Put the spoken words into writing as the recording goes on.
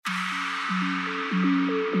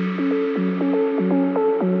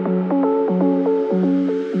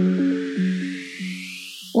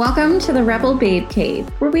Welcome to the Rebel Babe Cave,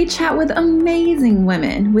 where we chat with amazing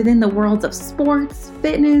women within the worlds of sports,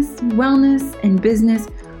 fitness, wellness, and business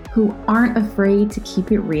who aren't afraid to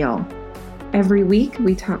keep it real. Every week,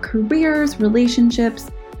 we talk careers, relationships,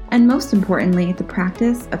 and most importantly, the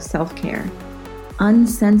practice of self-care.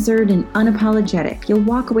 Uncensored and unapologetic, you'll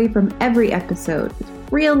walk away from every episode with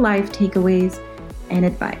real-life takeaways and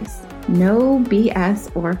advice. No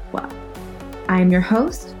BS or fluff. I'm your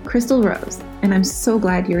host, Crystal Rose, and I'm so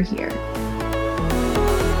glad you're here.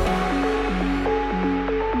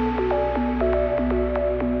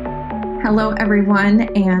 Hello, everyone,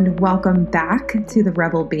 and welcome back to the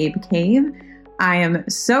Rebel Babe Cave. I am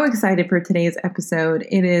so excited for today's episode.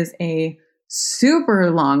 It is a super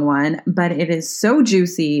long one, but it is so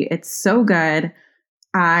juicy. It's so good.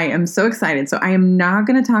 I am so excited. So I am not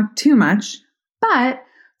going to talk too much, but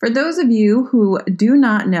for those of you who do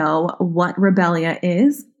not know what Rebellia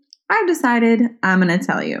is, I've decided I'm going to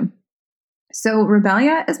tell you. So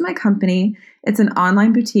Rebellia is my company. It's an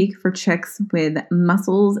online boutique for chicks with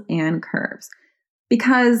muscles and curves.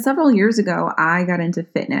 Because several years ago, I got into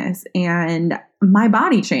fitness and my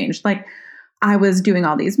body changed. Like I was doing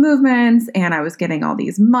all these movements and I was getting all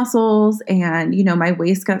these muscles and, my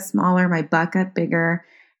waist got smaller, my butt got bigger.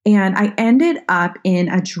 And I ended up in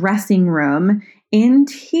a dressing room in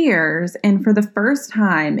tears. And for the first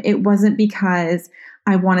time, it wasn't because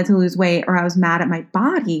I wanted to lose weight or I was mad at my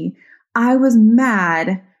body. I was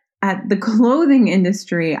mad at the clothing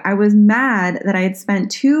industry. I was mad that I had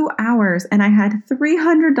spent 2 hours and I had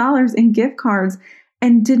 $300 in gift cards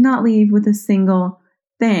and did not leave with a single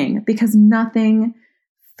thing because nothing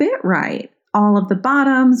fit right. All of the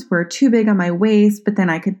bottoms were too big on my waist, but then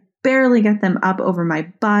I could barely get them up over my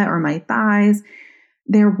butt or my thighs.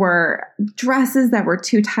 There were dresses that were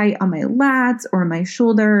too tight on my lats or my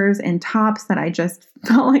shoulders and tops that I just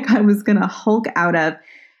felt like I was going to Hulk out of.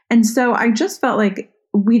 And so I just felt like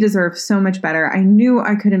we deserve so much better. I knew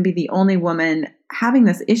I couldn't be the only woman having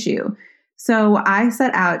this issue. So I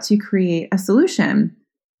set out to create a solution.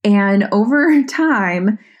 And over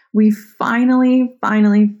time, we finally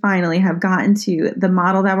have gotten to the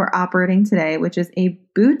model that we're operating today, which is a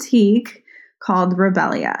boutique called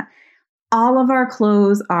Rebellia. All of our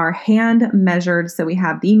clothes are hand measured, so we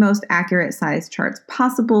have the most accurate size charts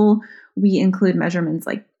possible. We include measurements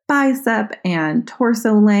like bicep and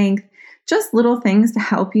torso length, just little things to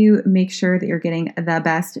help you make sure that you're getting the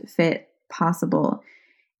best fit possible.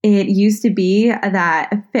 It used to be that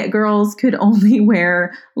fit girls could only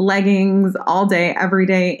wear leggings all day, every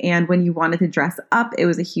day, and when you wanted to dress up, it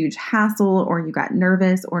was a huge hassle, or you got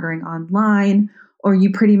nervous ordering online, or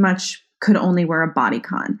you pretty much could only wear a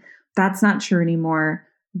bodycon. That's not true anymore.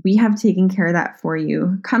 We have taken care of that for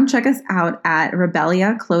you. Come check us out at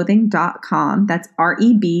rebelliaclothing.com. That's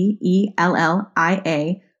REBELLIA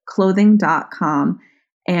clothing.com,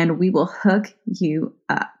 and we will hook you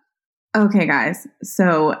up. Okay, guys.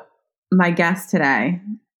 So my guest today,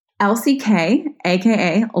 LCK,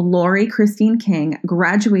 aka Laurie Christine King,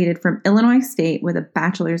 graduated from Illinois State with a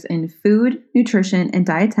bachelor's in food, nutrition, and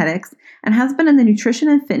dietetics, and has been in the nutrition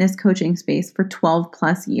and fitness coaching space for 12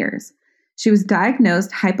 plus years. She was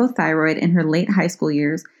diagnosed hypothyroid in her late high school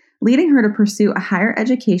years, leading her to pursue a higher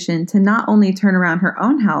education to not only turn around her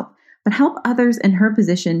own health, but help others in her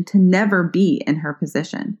position to never be in her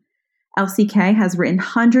position. LCK has written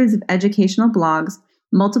hundreds of educational blogs,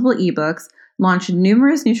 multiple ebooks, launched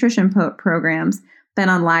numerous nutrition programs, been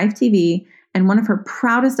on live TV, and one of her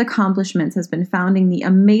proudest accomplishments has been founding the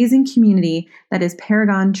amazing community that is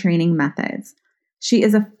Paragon Training Methods. She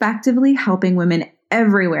is effectively helping women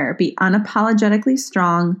everywhere be unapologetically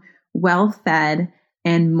strong, well-fed,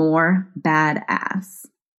 and more badass.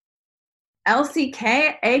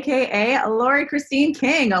 LCK, aka Laurie Christine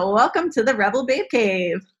King, welcome to the Rebel Babe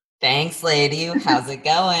Cave. Thanks, lady. How's it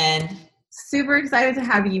going? Super excited to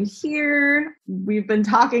have you here. We've been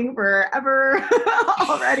talking forever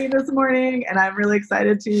already this morning, and I'm really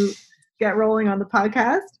excited to get rolling on the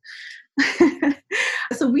podcast.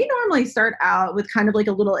 So we normally start out with kind of like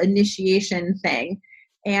a little initiation thing,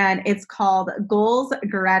 and it's called Goals,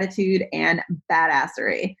 Gratitude, and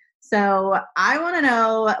Badassery. So I want to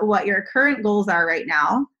know what your current goals are right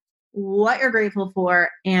now, what you're grateful for,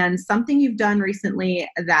 and something you've done recently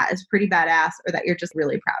that is pretty badass or that you're just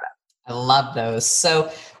really proud of. I love those. So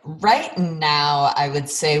right now, I would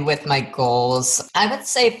say with my goals, I would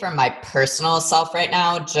say for my personal self right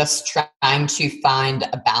now, just trying to find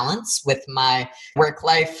a balance with my work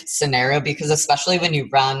life scenario, because especially when you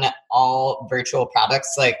run all virtual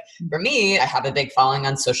products, like for me, I have a big following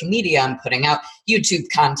on social media. I'm putting out YouTube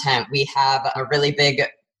content. We have a really big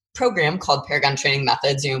program called Paragon Training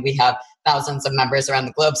Methods. We have thousands of members around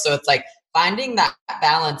the globe. So it's like finding that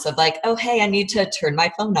balance of like, oh, hey, I need to turn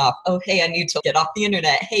my phone off. Oh, hey, I need to get off the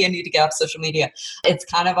internet. Hey, I need to get off social media. It's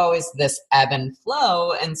kind of always this ebb and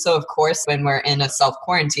flow. And so, of course, when we're in a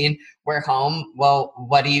self-quarantine, we're home. Well,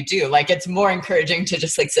 what do? Like, it's more encouraging to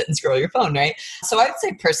just like sit and scroll your phone, right? So I would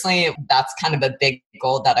say personally, that's kind of a big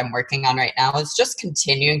goal that I'm working on right now, is just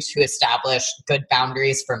continuing to establish good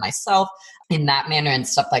boundaries for myself in that manner and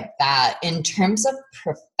stuff like that. In terms of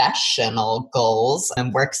professional goals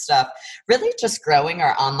and work stuff, really just growing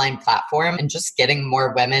our online platform and just getting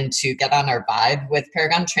more women to get on our vibe with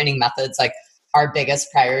Paragon Training Methods. Like, our biggest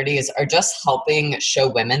priorities are just helping show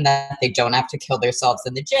women that they don't have to kill themselves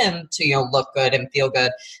in the gym to, look good and feel good.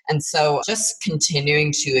 And so just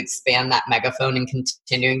continuing to expand that megaphone and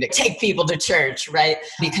continuing to take people to church, right?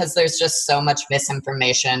 Because there's just so much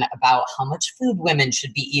misinformation about how much food women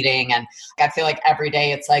should be eating. And I feel like every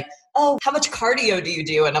day it's like, oh, how much cardio do you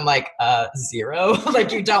do? And I'm like, 0. Like,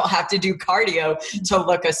 you don't have to do cardio to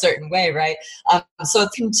look a certain way, right? So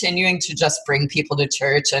it's continuing to just bring people to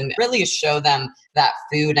church and really show them that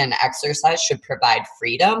food and exercise should provide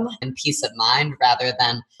freedom and peace of mind, rather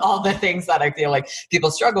than all the things that I feel like people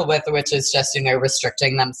struggle with, which is just,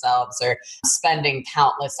 restricting themselves or spending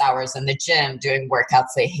countless hours in the gym doing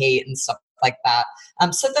workouts they hate and stuff like that.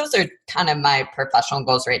 So those are kind of my professional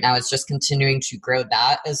goals right now, is just continuing to grow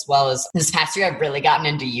that, as well as this past year, I've really gotten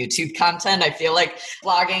into YouTube content. I feel like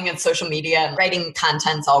blogging and social media and writing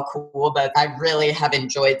content's all cool, but I really have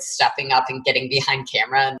enjoyed stepping up and getting behind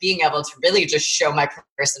camera and being able to really just show my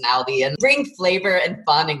personality and bring flavor and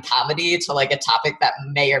fun and comedy to like a topic that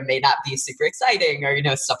may or may not be super exciting,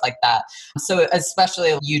 or, stuff like that. So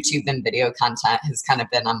especially YouTube and video content has kind of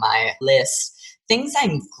been on my list. Things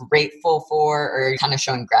I'm grateful for or kind of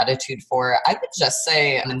showing gratitude for, I would just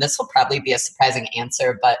say, and this will probably be a surprising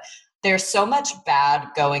answer, but there's so much bad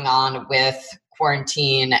going on with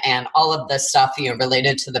quarantine and all of this stuff,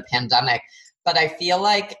 related to the pandemic. But I feel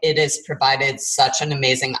like it has provided such an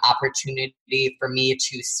amazing opportunity for me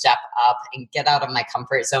to step up and get out of my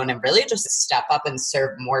comfort zone and really just step up and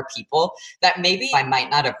serve more people that maybe I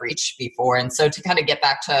might not have reached before. And so to kind of get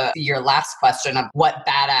back to your last question of what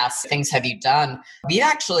badass things have you done, we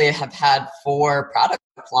actually have had 4 product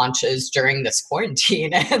launches during this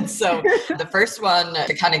quarantine. And so the first one,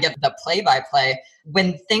 to kind of get the play-by-play,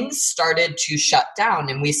 when things started to shut down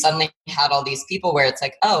and we suddenly had all these people where it's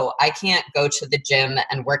like, oh, I can't go to the gym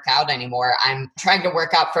and work out anymore. I'm trying to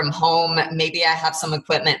work out from home. Maybe I have some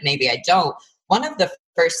equipment, maybe I don't. One of the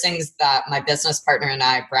first things that my business partner and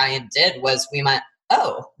I, Brian, did was we went,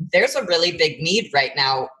 oh, there's a really big need right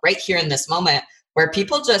now, right here in this moment, where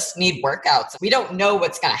people just need workouts. We don't know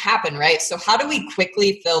what's going to happen, right? So how do we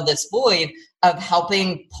quickly fill this void of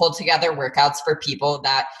helping pull together workouts for people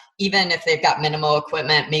that, even if they've got minimal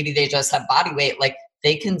equipment, maybe they just have body weight, like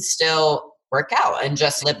they can still work out and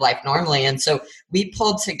just live life normally. And so we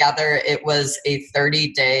pulled together, it was a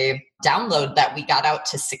 30-day download that we got out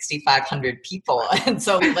to 6,500 people. And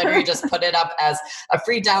so we literally just put it up as a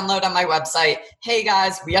free download on my website. Hey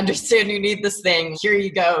guys, we understand you need this thing. Here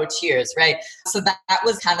you go. Cheers. Right. So that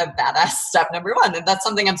was kind of badass step number 1. And that's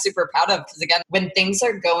something I'm super proud of, because again, when things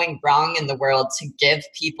are going wrong in the world, to give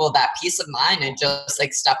people that peace of mind and just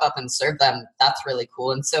like step up and serve them, that's really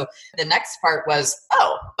cool. And so the next part was,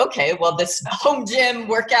 oh, okay, well, this home gym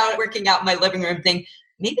working out in my living room thing,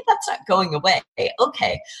 maybe that's not going away.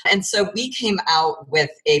 Okay. And so we came out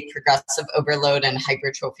with a progressive overload and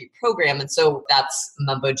hypertrophy program. And so that's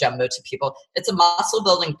mumbo jumbo to people. It's a muscle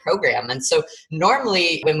building program. And so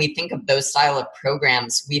normally when we think of those style of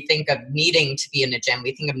programs, we think of needing to be in a gym.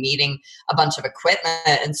 We think of needing a bunch of equipment.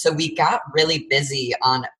 And so we got really busy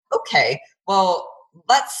on, okay, well,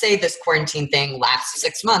 let's say this quarantine thing lasts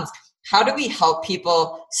 6 months. How do we help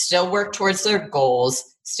people still work towards their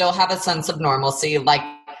goals, still have a sense of normalcy? Like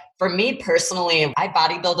for me personally, I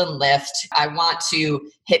bodybuild and lift. I want to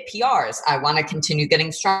hit PRs. I want to continue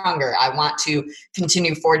getting stronger. I want to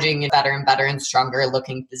continue forging a better and better and stronger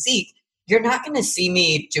looking physique. You're not going to see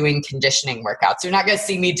me doing conditioning workouts. You're not going to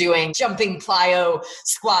see me doing jumping plyo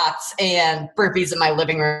squats and burpees in my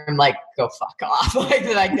living room. Like, go fuck off.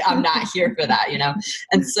 like I'm not here for that,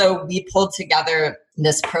 And so we pulled together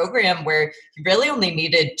this program where you really only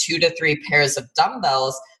needed 2 to 3 pairs of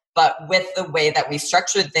dumbbells, But with the way that we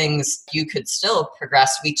structured things, you could still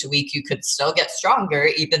progress week to week. You could still get stronger,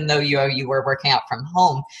 even though you were working out from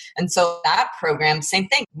home. And so that program, same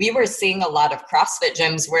thing. We were seeing a lot of CrossFit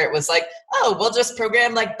gyms where it was like, oh, we'll just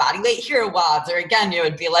program like bodyweight hero wads. Or again, it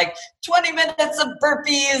would be like 20 minutes of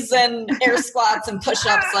burpees and air squats and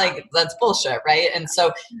push-ups. Like that's bullshit, right? And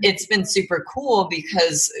so it's been super cool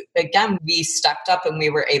because again, we stepped up and we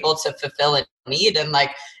were able to fulfill a need. And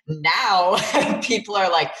like now people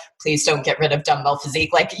are like, please don't get rid of dumbbell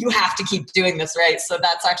physique. Like you have to keep doing this, right? So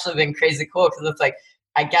that's actually been crazy cool because it's like,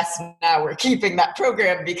 I guess now we're keeping that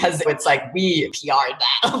program because it's like we PR'd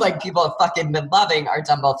that. Like people have fucking been loving our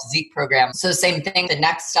dumbbell physique program. So same thing. The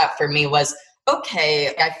next step for me was,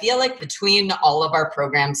 okay, I feel like between all of our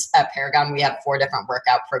programs at Paragon, we have 4 different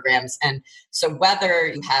workout programs. And so whether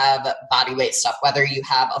you have body weight stuff, whether you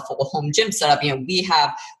have a full home gym setup, we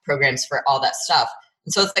have programs for all that stuff.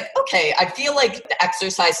 And so it's like, okay, I feel like the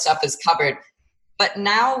exercise stuff is covered. But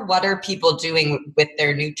now what are people doing with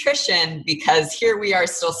their nutrition? Because here we are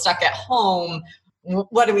still stuck at home.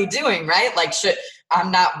 What are we doing, right? Like,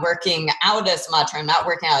 I'm not working out as much, or I'm not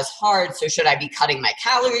working out as hard. So should I be cutting my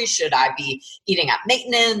calories? Should I be eating at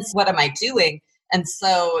maintenance? What am I doing? And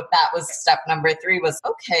so that was step number 3 was,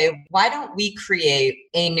 okay, why don't we create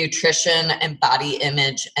a nutrition and body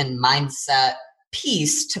image and mindset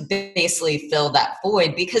piece to basically fill that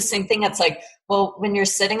void? Because same thing, it's like, well, when you're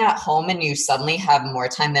sitting at home and you suddenly have more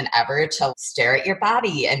time than ever to stare at your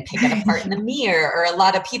body and pick it apart in the mirror, or a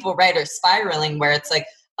lot of people, right, are spiraling where it's like,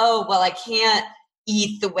 oh, well, I can't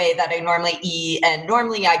eat the way that I normally eat. And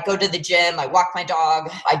normally I go to the gym, I walk my dog,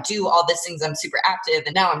 I do all these things, I'm super active.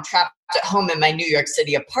 And now I'm trapped at home in my New York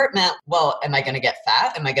City apartment. Well, am I going to get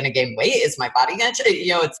fat? Am I going to gain weight? Is my body going to,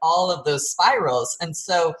 it's all of those spirals. And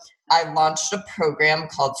so I launched a program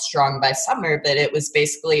called Strong by Summer, but it was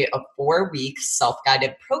basically a 4-week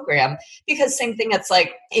self-guided program because same thing, it's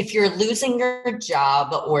like if you're losing your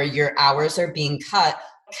job or your hours are being cut,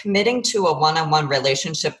 committing to a one-on-one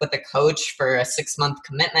relationship with a coach for a 6-month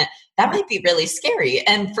commitment, that might be really scary.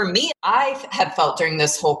 And for me, I had felt during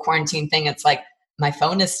this whole quarantine thing, it's like, my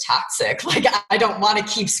phone is toxic. Like I don't want to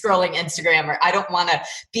keep scrolling Instagram, or I don't want to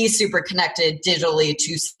be super connected digitally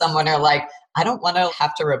to someone, or like, I don't want to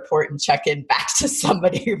have to report and check in back to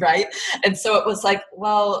somebody, right? And so it was like,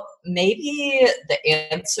 well, maybe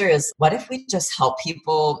the answer is, what if we just help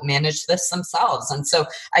people manage this themselves? And so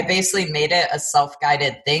I basically made it a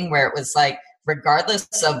self-guided thing where it was like, regardless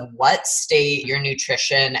of what state your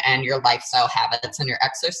nutrition and your lifestyle habits and your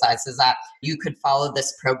exercise is at, you could follow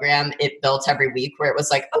this program. It built every week where it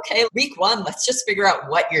was like, okay, week 1, let's just figure out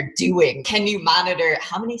what you're doing. Can you monitor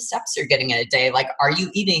how many steps you're getting in a day? Like, are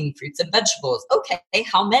you eating fruits and vegetables? Okay,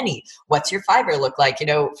 how many? What's your fiber look like?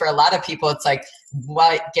 For a lot of people, it's like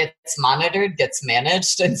what gets monitored gets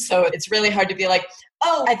managed. And so it's really hard to be like,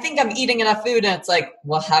 oh, I think I'm eating enough food. And it's like,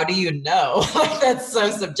 well, how do you know? That's so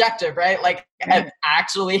subjective, right? Like I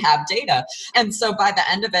actually have data. And so by the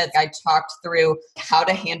end of it, I talked through how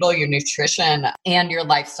to handle your nutrition and your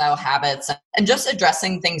lifestyle habits and just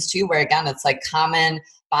addressing things too, where again, it's like common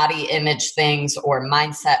body image things or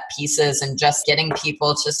mindset pieces, and just getting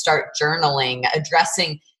people to start journaling,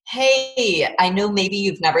 addressing, hey, I know maybe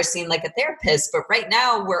you've never seen like a therapist, but right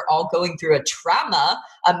now we're all going through a trauma,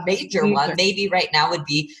 a major one. Maybe right now would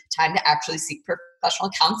be time to actually seek professional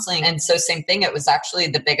counseling. And so same thing, it was actually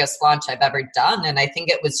the biggest launch I've ever done. And I think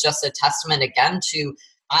it was just a testament again to,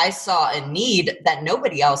 I saw a need that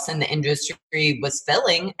nobody else in the industry was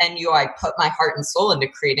filling. And I put my heart and soul into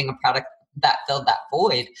creating a product that filled that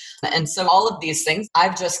void. And so all of these things,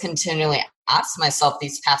 I've just continually asked myself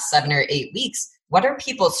these past 7 or 8 weeks, what are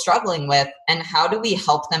people struggling with and how do we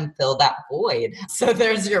help them fill that void? So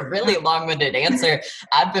there's your really long-winded answer.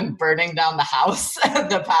 I've been burning down the house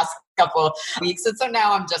the past couple weeks. And so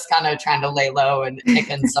now I'm just kind of trying to lay low and pick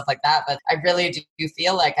and stuff like that. But I really do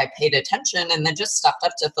feel like I paid attention and then just stepped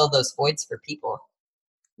up to fill those voids for people.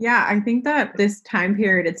 Yeah, I think that this time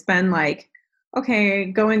period, it's been like, okay,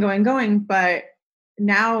 going, but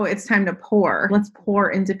now it's time to pour. Let's pour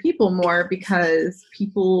into people more because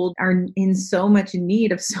people are in so much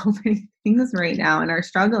need of so many things right now and are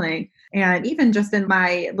struggling. And even just in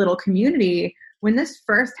my little community, when this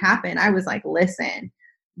first happened, I was like, listen,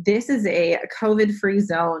 this is a COVID-free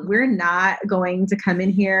zone. We're not going to come in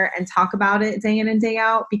here and talk about it day in and day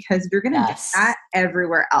out because you're going to get that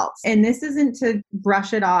everywhere else. And this isn't to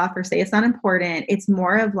brush it off or say it's not important. It's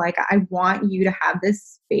more of like, I want you to have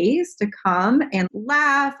this space to come and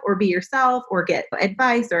laugh or be yourself or get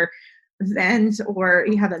advice or vent, or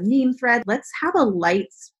you have a meme thread. Let's have a light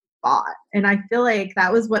spot. And I feel like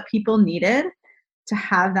that was what people needed. to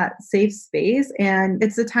have that safe space. And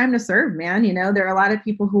it's the time to serve, man. You know, there are a lot of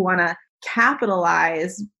people who want to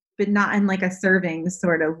capitalize, but not in like a serving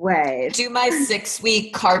sort of way. Do my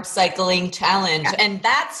 6-week carb cycling challenge. Yeah. And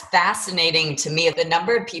that's fascinating to me. The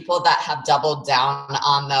number of people that have doubled down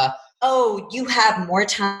on the, oh, you have more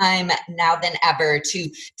time now than ever to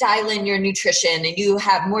dial in your nutrition, and you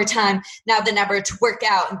have more time now than ever to work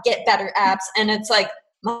out and get better abs. And it's like,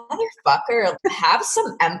 motherfucker, have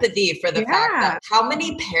some empathy for the fact that how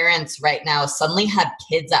many parents right now suddenly have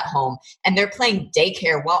kids at home and they're playing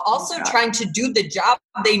daycare while also trying to do the job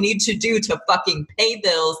they need to do to fucking pay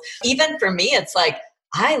bills. Even for me, it's like,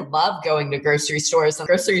 I love going to grocery stores, and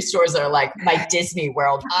grocery stores are like my Disney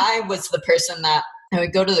World. I was the person that I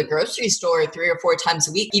would go to the grocery store 3 or 4 times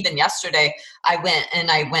a week. Even yesterday, I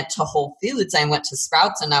went to Whole Foods, I went to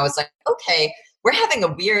Sprouts, and I was like, okay, we're having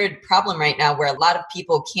a weird problem right now where a lot of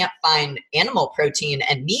people can't find animal protein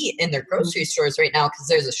and meat in their grocery stores right now because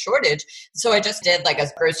there's a shortage. So I just did like a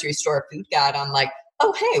grocery store food guide on like,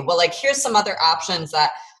 oh, hey, well, like here's some other options that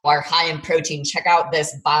are high in protein. Check out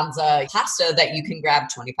this Banza pasta that you can grab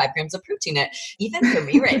 25 grams of protein in. Even for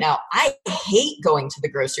me right now, I hate going to the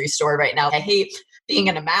grocery store right now. I hate being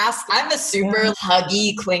in a mask. I'm a super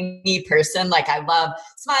huggy, clingy person. Like I love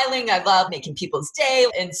smiling. I love making people's day.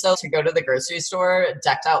 And so to go to the grocery store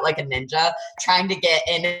decked out like a ninja, trying to get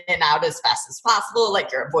in and out as fast as possible,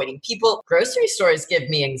 like you're avoiding people. Grocery stores give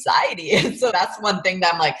me anxiety. And so that's one thing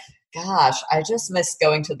that I'm like, gosh, I just miss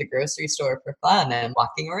going to the grocery store for fun and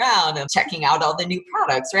walking around and checking out all the new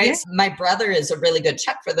products, right? Yeah. So my brother is a really good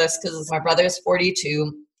check for this because my brother is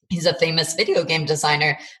 42. He's a famous video game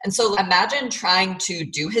designer. And so imagine trying to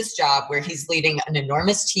do his job where he's leading an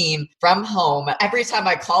enormous team from home. Every time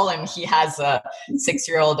I call him, he has a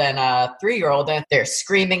 6-year-old and a 3-year-old, and they're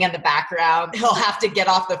screaming in the background. He'll have to get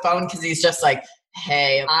off the phone because he's just like,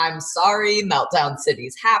 hey, I'm sorry, Meltdown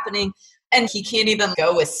City's happening. And he can't even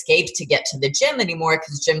go escape to get to the gym anymore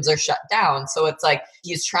because gyms are shut down. So it's like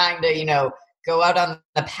he's trying to, go out on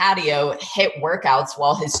the patio, hit workouts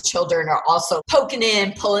while his children are also poking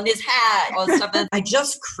in, pulling his hat, all this stuff. And I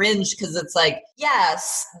just cringe because it's like,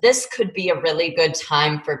 yes, this could be a really good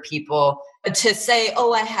time for people to say,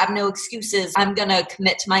 oh, I have no excuses. I'm going to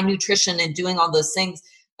commit to my nutrition and doing all those things.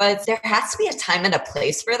 But there has to be a time and a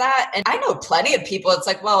place for that. And I know plenty of people, it's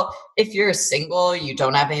like, well, if you're single, you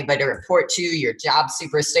don't have anybody to report to, your job's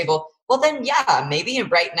super stable, well then, yeah, maybe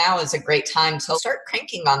right now is a great time to start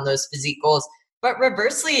cranking on those physique goals. But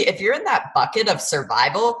reversely, if you're in that bucket of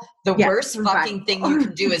survival, the worst fucking thing you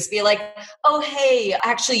can do is be like, oh, hey,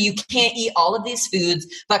 actually, you can't eat all of these foods.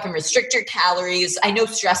 Fucking restrict your calories. I know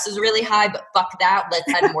stress is really high, but fuck that.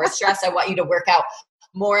 Let's add more stress. I want you to work out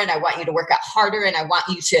more, and I want you to work out harder, and I want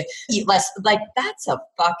you to eat less. Like, that's a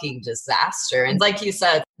fucking disaster. And like you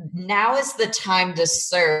said, now is the time to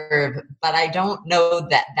serve, but I don't know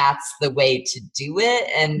that that's the way to do it.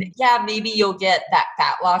 And yeah, maybe you'll get that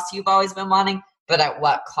fat loss you've always been wanting, but at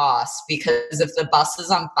what cost? Because if the bus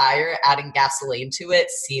is on fire, adding gasoline to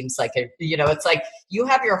it seems like it's like you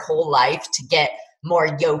have your whole life to get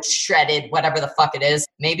more yoked, shredded, whatever the fuck it is.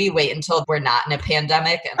 Maybe wait until we're not in a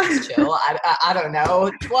pandemic and let's chill. I don't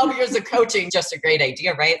know. 12 years of coaching, just a great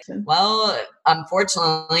idea, right? Well,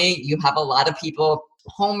 unfortunately, you have a lot of people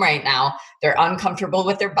home right now. They're uncomfortable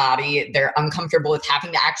with their body. They're uncomfortable with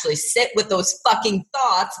having to actually sit with those fucking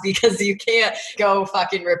thoughts because you can't go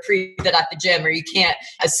fucking reprieve it at the gym, or you can't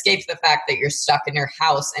escape the fact that you're stuck in your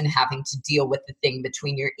house and having to deal with the thing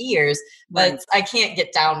between your ears. But I can't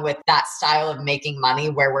get down with that style of making money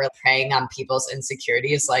where we're preying on people's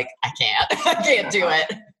insecurities. Like, I can't do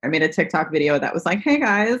it. I made a TikTok video that was like, hey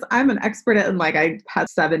guys, I'm an expert at, and like I had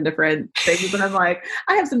 7 different things, and I'm like,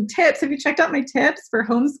 I have some tips. Have you checked out my tips for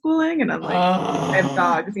homeschooling? And I'm like, I have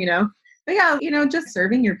dogs, But yeah, just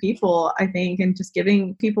serving your people, I think, and just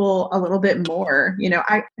giving people a little bit more.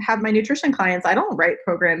 I have my nutrition clients. I don't write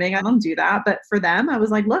programming. I don't do that. But for them, I was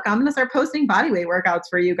like, look, I'm going to start posting body weight workouts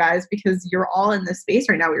for you guys because you're all in this space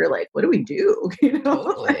right now. You're like, what do we do?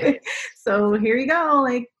 Totally. So here you go.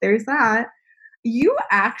 Like, there's that. You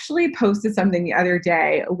actually posted something the other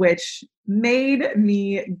day, which made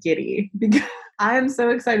me giddy because I am so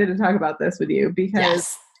excited to talk about this with you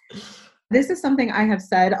because this is something I have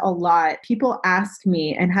said a lot. People ask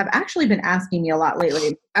me and have actually been asking me a lot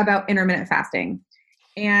lately about intermittent fasting.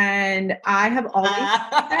 And I have always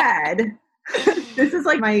said, this is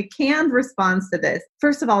like my canned response to this.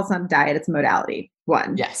 First of all, it's not a diet, it's a modality.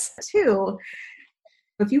 1. Yes. 2,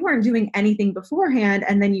 if you weren't doing anything beforehand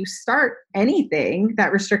and then you start anything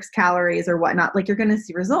that restricts calories or whatnot, like you're going to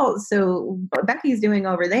see results. So what Becky's doing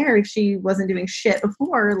over there, if she wasn't doing shit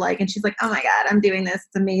before, like, and she's like, oh my God, I'm doing this.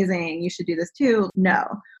 It's amazing. You should do this too. No.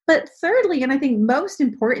 But thirdly, and I think most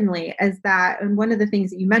importantly, is that, and one of the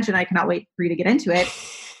things that you mentioned, I cannot wait for you to get into it,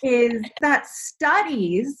 is that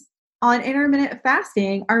studies on intermittent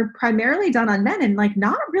fasting are primarily done on men, and like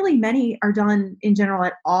not really many are done in general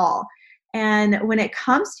at all. And when it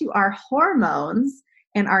comes to our hormones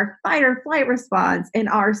and our fight or flight response and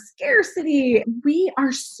our scarcity, we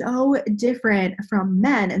are so different from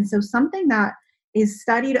men. And so something that is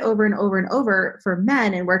studied over and over and over for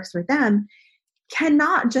men and works for them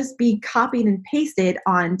cannot just be copied and pasted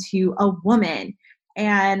onto a woman.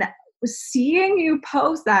 And seeing you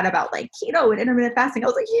post that about like keto and intermittent fasting, I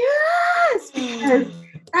was like, yes, because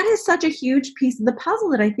that is such a huge piece of the puzzle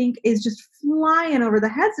that I think is just flying over the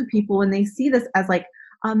heads of people when they see this as like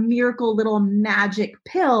a miracle little magic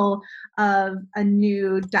pill of a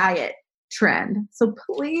new diet trend. So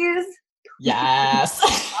please. Yes.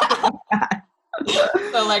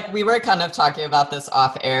 So like we were kind of talking about this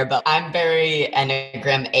off air, but I'm very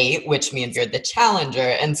Enneagram 8, which means you're the challenger.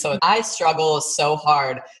 And so I struggle so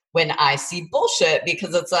hard when I see bullshit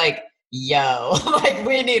because it's like, yo, like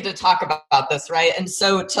we need to talk about this, right? And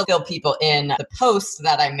so to fill people in, the post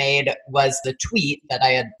that I made was the tweet that I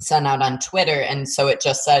had sent out on Twitter. And so it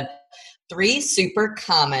just said, 3 super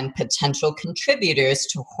common potential contributors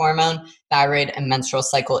to hormone, thyroid, and menstrual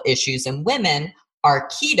cycle issues in women are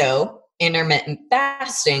keto, intermittent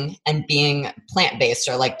fasting, and being plant-based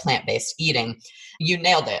or like plant-based eating. You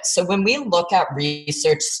nailed it. So when we look at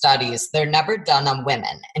research studies, they're never done on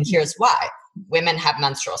women. And here's why. Women have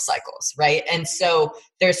menstrual cycles, right? And so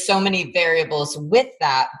there's so many variables with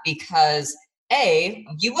that because A,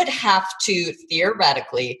 you would have to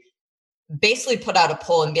theoretically basically put out a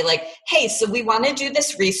poll and be like, hey, so we want to do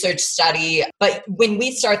this research study, but when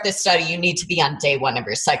we start this study, you need to be on day 1 of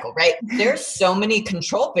your cycle, right? There's so many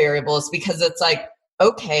control variables because it's like,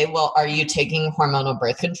 okay, well, are you taking hormonal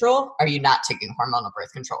birth control? Are you not taking hormonal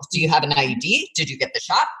birth control? Do you have an IUD? Did you get the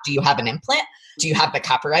shot? Do you have an implant? Do you have the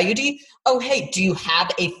copper IUD? Oh, hey, do you have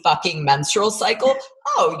a fucking menstrual cycle?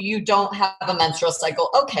 Oh, you don't have a menstrual cycle.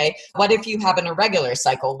 Okay. What if you have an irregular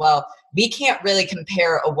cycle? Well, we can't really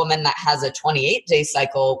compare a woman that has a 28-day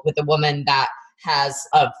cycle with a woman that has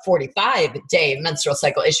a 45-day menstrual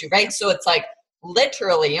cycle issue, right? So it's like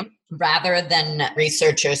literally rather than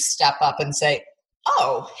researchers step up and say,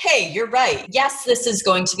 oh, hey, you're right. Yes, this is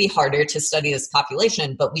going to be harder to study this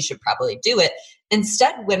population, but we should probably do it.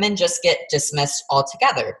 Instead, women just get dismissed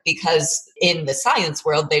altogether because in the science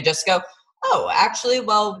world, they just go, oh, actually,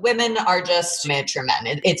 well, women are just miniature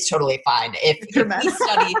men. It's totally fine. If we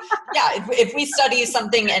study, if we study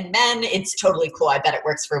something in men, it's totally cool. I bet it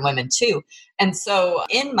works for women too. And so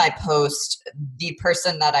in my post, the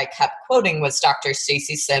person that I kept quoting was Dr.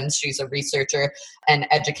 Stacy Sims. She's a researcher and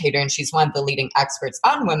educator, and she's one of the leading experts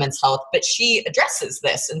on women's health, but she addresses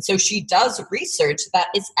this. And so she does research that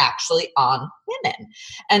is actually on women.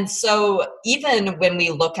 And so even when we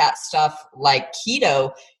look at stuff like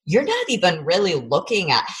keto, you're not even really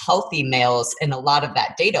looking at healthy males in a lot of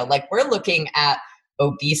that data. Like we're looking at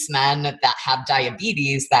obese men that have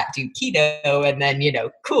diabetes that do keto and then,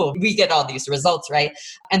 cool, we get all these results, right?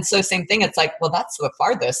 And so same thing, it's like, well, that's the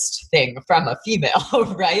farthest thing from a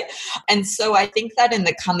female, right? And so I think that in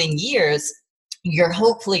the coming years, you're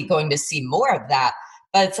hopefully going to see more of that.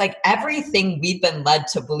 But it's like everything we've been led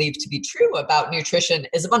to believe to be true about nutrition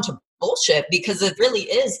is a bunch of bullshit because it really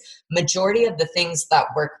is. Majority of the things that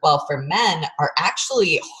work well for men are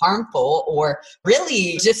actually harmful or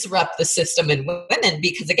really disrupt the system in women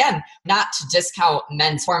because, again, not to discount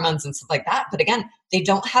men's hormones and stuff like that, but again, they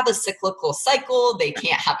don't have a cyclical cycle. They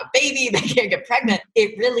can't have a baby. They can't get pregnant.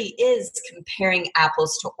 It really is comparing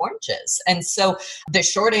apples to oranges. And so the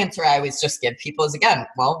short answer I always just give people is, again,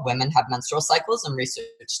 well, women have menstrual cycles and research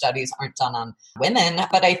studies aren't done on women.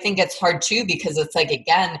 But I think it's hard too because it's like,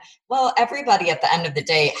 again, well, everybody at the end of the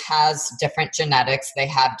day has different genetics. They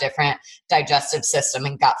have different digestive system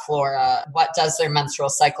and gut flora. What does their menstrual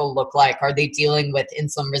cycle look like? Are they dealing with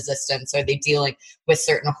insulin resistance? Are they dealing with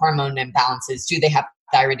certain hormone imbalances? Do they have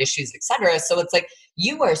thyroid issues, etc.? So it's like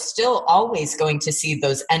you are still always going to see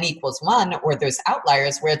those N=1 or those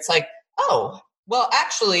outliers where it's like, oh, well,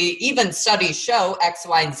 actually, even studies show X,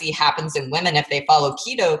 Y, and Z happens in women if they follow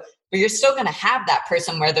keto, but you're still going to have that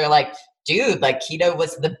person where they're like, dude, like keto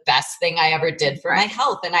was the best thing I ever did for my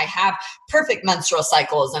health. And I have perfect menstrual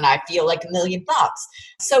cycles and I feel like $1,000,000.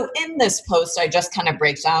 So in this post, I just kind of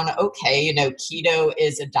break down, okay, keto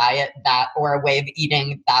is a diet or a way of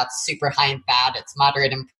eating that's super high in fat, it's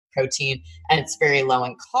moderate in protein, and it's very low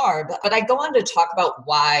in carb. But I go on to talk about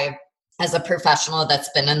why, as a professional that's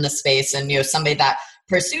been in the space and, somebody that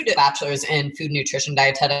pursued a bachelor's in food nutrition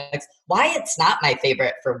dietetics, why it's not my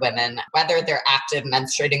favorite for women, whether they're active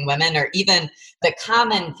menstruating women, or even the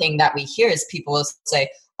common thing that we hear is people will say,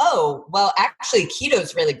 oh, well, actually keto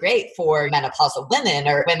is really great for menopausal women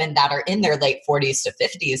or women that are in their late 40s to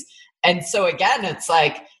 50s. And so again, it's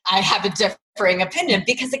like, I have a differing opinion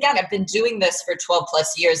because again, I've been doing this for 12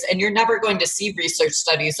 plus years and you're never going to see research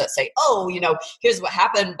studies that say, oh, here's what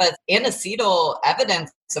happened. But antecedent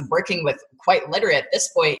evidence of working with quite literally at this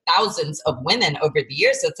point, thousands of women over the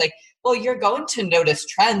years. So it's like, well, you're going to notice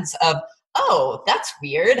trends of, oh, that's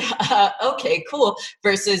weird. Okay, cool.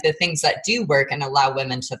 Versus the things that do work and allow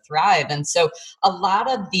women to thrive. And so a lot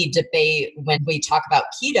of the debate when we talk about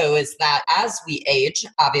keto is that as we age,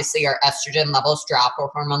 obviously our estrogen levels drop or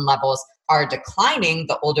hormone levels are declining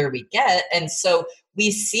the older we get. And so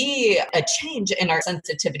we see a change in our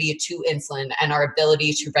sensitivity to insulin and our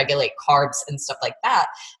ability to regulate carbs and stuff like that.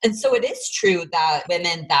 And so it is true that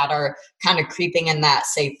women that are kind of creeping in that,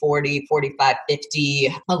 say, 40, 45,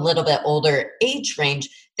 50, a little bit older age range,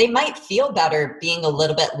 they might feel better being a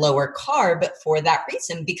little bit lower carb for that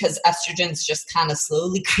reason, because estrogen's just kind of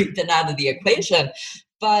slowly creeping out of the equation.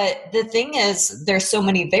 But the thing is, there's so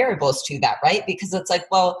many variables to that, right? Because it's like,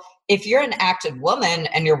 well, if you're an active woman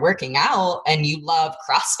and you're working out and you love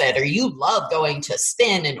CrossFit or you love going to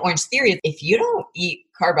spin and Orange Theory, if you don't eat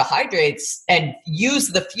carbohydrates and use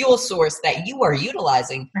the fuel source that you are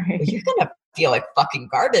utilizing, well, you're going to feel like fucking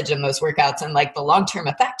garbage in those workouts. And like the long-term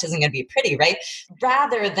effect isn't going to be pretty, right?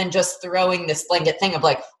 Rather than just throwing this blanket thing of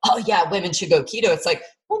like, oh yeah, women should go keto. It's like,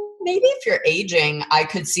 well, maybe if you're aging, I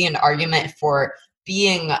could see an argument for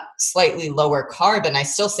being slightly lower carb. And I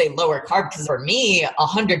still say lower carb because for me,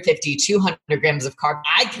 150, 200 grams of carb,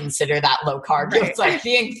 I consider that low carb. Right. It's like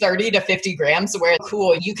being 30 to 50 grams where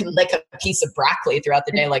cool, you can lick a piece of broccoli throughout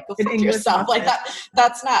the day, like go fuck yourself. Like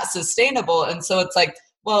that's not sustainable. And so it's like,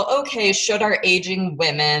 well, okay, should our aging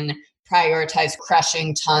women prioritize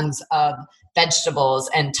crushing tons of vegetables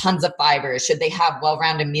and tons of fiber? Should they have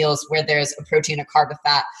well-rounded meals where there's a protein, a carb, a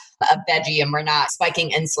fat, a veggie, and we're not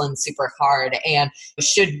spiking insulin super hard? And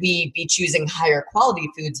should we be choosing higher quality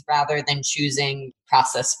foods rather than choosing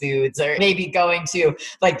processed foods, or maybe going to,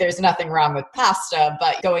 like, there's nothing wrong with pasta,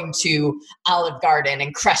 but going to Olive Garden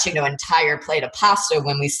and crushing an entire plate of pasta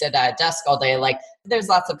when we sit at a desk all day? Like, there's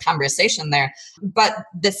lots of conversation there. But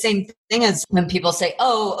the same thing is when people say,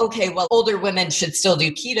 oh, okay, well, older women should still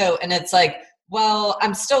do keto. And it's like, well,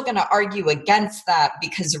 I'm still going to argue against that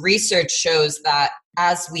because research shows that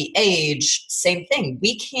as we age, same thing.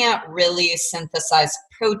 We can't really synthesize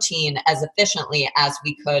protein as efficiently as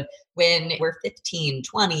we could when we're 15,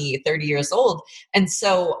 20, 30 years old. And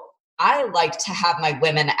so I like to have my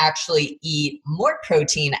women actually eat more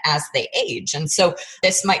protein as they age. And so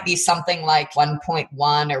this might be something like 1.1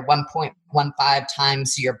 or 1.15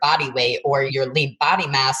 times your body weight or your lean body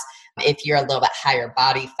mass if you're a little bit higher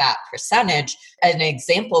body fat percentage. An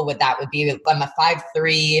example with that would be I'm a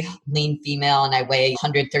 5'3" lean female and I weigh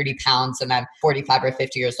 130 pounds and I'm 45 or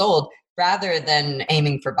 50 years old. Rather than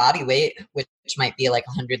aiming for body weight, which might be like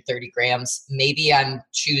 130 grams, maybe I'm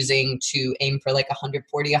choosing to aim for like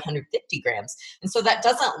 140, 150 grams. And so that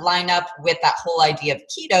doesn't line up with that whole idea of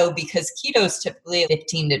keto, because keto is typically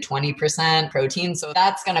 15 to 20% protein. So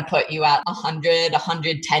that's going to put you at 100,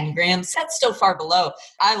 110 grams. That's still far below.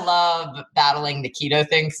 I love battling the keto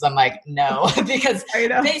thing because I'm like, no, because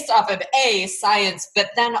based off of science,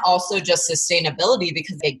 but then also just sustainability,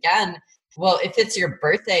 because again, well, if it's your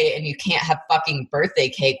birthday and you can't have fucking birthday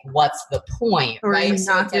cake, what's the point, or right? you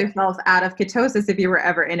knock yourself out of ketosis if you were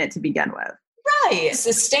ever in it to begin with. Right.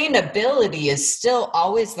 Sustainability is still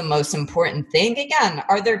always the most important thing. Again,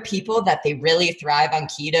 are there people that they really thrive on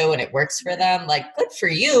keto and it works for them? Like, good for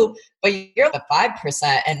you, but you're the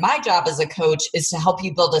 5%. And my job as a coach is to help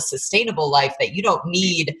you build a sustainable life that you don't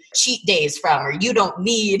need cheat days from, or you don't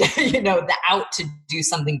need, the out to do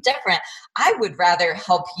something different. I would rather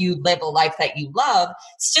help you live a life that you love,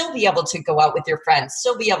 still be able to go out with your friends,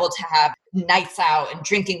 still be able to have nights out and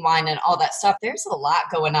drinking wine and all that stuff. There's a lot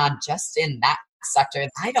going on just in that sector.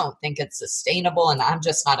 I don't think it's sustainable, and I'm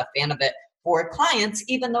just not a fan of it for clients,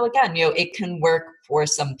 even though, again, it can work for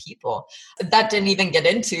some people. That didn't even get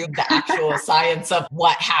into the actual science of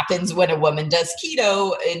what happens when a woman does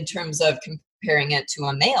keto in terms of comparing it to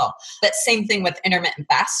a male. But same thing with intermittent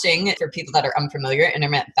fasting. For people that are unfamiliar,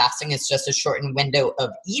 intermittent fasting is just a shortened window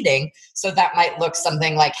of eating. So that might look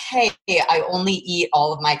something like, hey, I only eat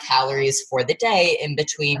all of my calories for the day in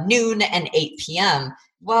between noon and 8 p.m.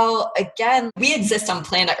 Well, again, we exist on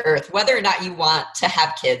planet Earth, whether or not you want to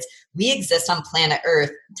have kids, we exist on planet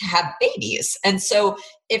Earth to have babies. And so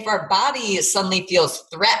if our body suddenly feels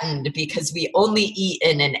threatened because we only eat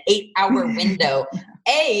in an 8-hour window,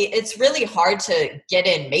 it's really hard to get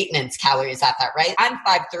in maintenance calories at that, right? I'm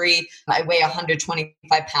 5'3", I weigh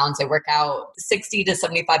 125 pounds. I work out 60 to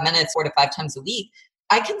 75 minutes, 4 to 5 times a week.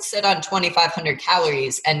 I can sit on 2,500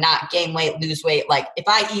 calories and not gain weight, lose weight. Like if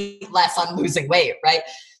I eat less, I'm losing weight, right?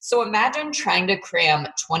 So imagine trying to cram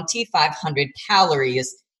 2,500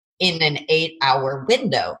 calories in an 8-hour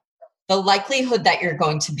window. The likelihood that you're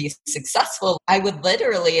going to be successful, I would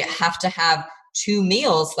literally have to have 2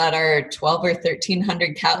 meals that are 12 or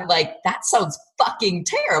 1,300 calories. Like that sounds fucking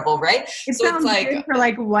terrible, right? It sounds like good for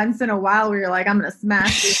like once in a while where you're like, I'm going to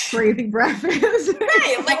smash this crazy breakfast.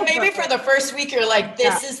 Right. Like maybe for the first week, you're like,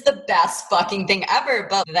 this is the best fucking thing ever.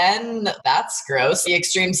 But then that's gross. The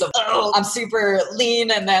extremes of, oh, I'm super lean.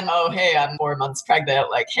 And then, oh, hey, I'm 4 months pregnant.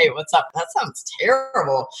 Like, hey, what's up? That sounds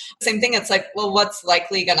terrible. Same thing. It's like, well, what's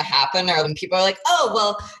likely going to happen? Or when people are like, oh,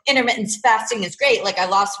 well, intermittent fasting is great. Like I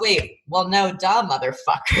lost weight. Well, no, duh,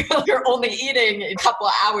 motherfucker. You're only eating a couple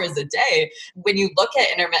of hours a day. When you look at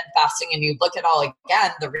intermittent fasting and you look at all,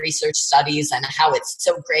 again, the research studies and how it's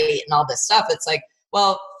so great and all this stuff, it's like,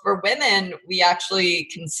 well, for women, we actually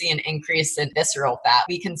can see an increase in visceral fat.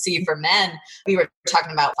 We can see for men, we were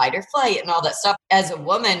talking about fight or flight and all that stuff. As a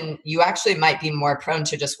woman, you actually might be more prone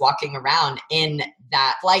to just walking around in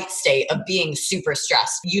that flight state of being super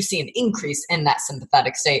stressed. You see an increase in that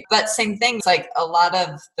sympathetic state. But same things, like a lot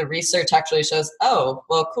of the research actually shows, oh,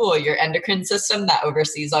 well, cool, your endocrine system that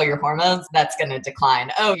oversees all your hormones, that's going to decline.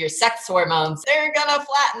 Oh, your sex hormones, they're going to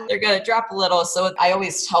flatten, they're going to drop a little. So I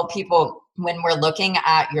always tell people, when we're looking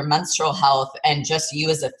at your menstrual health and just you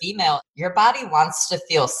as a female, your body wants to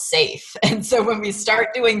feel safe. And so when we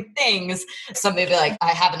start doing things, somebody will be like,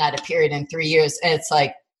 I haven't had a period in 3 years. And it's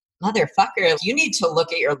like, motherfucker, you need to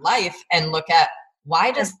look at your life and look at,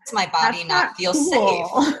 why does my body not feel safe?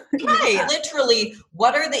 Right. Literally,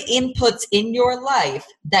 what are the inputs in your life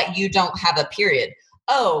that you don't have a period?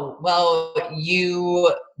 Oh, well,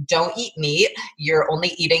 you don't eat meat. You're only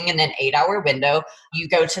eating in an 8-hour window. You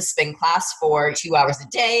go to spin class for 2 hours a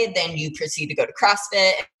day. Then you proceed to go to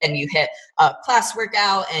CrossFit and you hit a class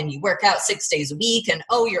workout and you work out 6 days a week. And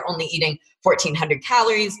oh, you're only eating 1,400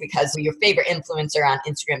 calories because your favorite influencer on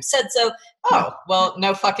Instagram said so. Oh, well,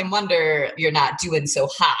 no fucking wonder you're not doing so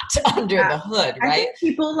hot under the hood, right? I think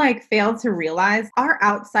people like fail to realize our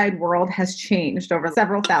outside world has changed over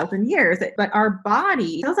several thousand years, but our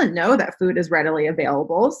body doesn't know that food is readily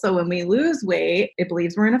available. So when we lose weight, it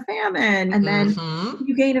believes we're in a famine. And then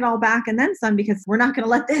you gain it all back and then some, because we're not going to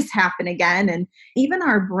let this happen again. And even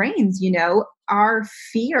our brains, our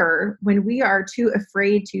fear when we are too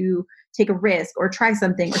afraid to take a risk or try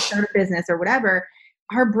something or start a business or whatever,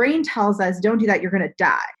 our brain tells us, don't do that, you're going to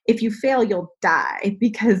die. If you fail, you'll die,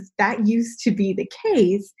 because that used to be the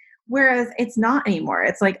case. Whereas it's not anymore.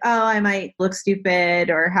 It's like, oh, I might look stupid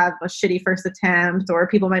or have a shitty first attempt or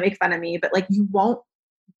people might make fun of me, but like you won't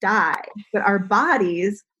die. But our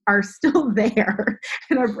bodies are still there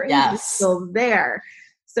and our brains are still there.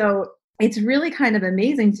 So it's really kind of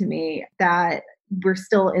amazing to me that we're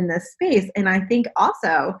still in this space. And I think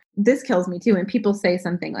also this kills me too when people say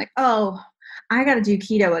something like, oh, I got to do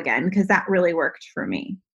keto again because that really worked for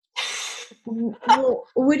me. Well,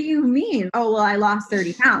 what do you mean? Oh, well, I lost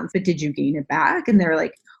 30 pounds, but did you gain it back? And they're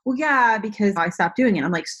like, well, yeah, because I stopped doing it.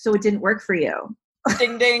 I'm like, so it didn't work for you.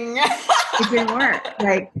 Ding, ding. It didn't work.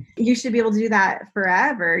 Like, you should be able to do that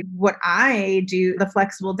forever. What I do, the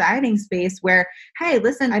flexible dieting space where, hey,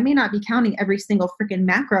 listen, I may not be counting every single freaking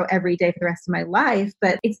macro every day for the rest of my life,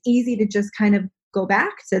 but it's easy to just kind of go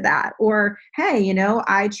back to that. Or, hey,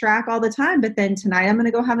 I track all the time, but then tonight I'm going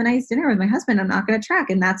to go have a nice dinner with my husband. I'm not going to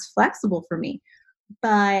track. And that's flexible for me.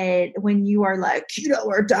 But when you are like keto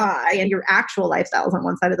or die and your actual lifestyle is on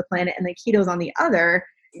one side of the planet and the keto's on the other,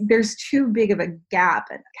 there's too big of a gap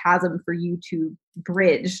and chasm for you to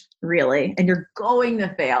bridge, really. And you're going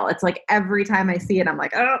to fail. It's like every time I see it, I'm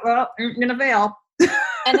like, oh, well, I'm going to fail.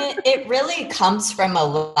 And it really comes from a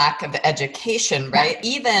lack of education, right?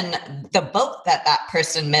 Even the boat that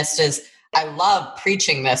person missed is, I love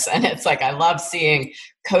preaching this. And it's like, I love seeing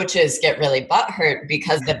coaches get really butthurt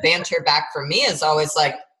because the banter back for me is always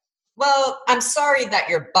like, well, I'm sorry that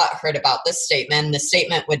you're butthurt about this statement. The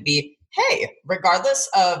statement would be, hey, regardless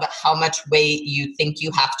of how much weight you think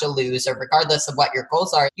you have to lose, or regardless of what your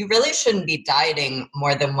goals are, you really shouldn't be dieting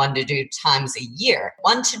more than 1 to 2 times a year.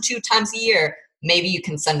 1 to 2 times a year, maybe you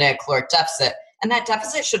can send a caloric deficit. And that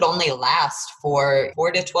deficit should only last for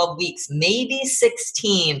 4 to 12 weeks, maybe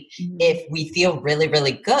 16 if we feel really,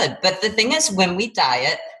 really good. But the thing is, when we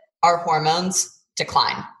diet, our hormones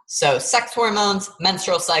decline. So sex hormones,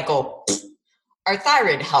 menstrual cycle, our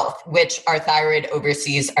thyroid health, which our thyroid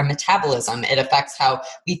oversees our metabolism. It affects how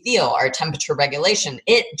we feel, our temperature regulation.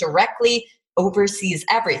 It directly oversees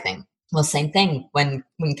everything. Well, same thing. When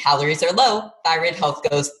calories are low, thyroid health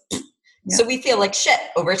goes. So we feel like shit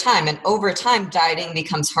over time. And over time, dieting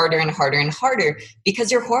becomes harder and harder and harder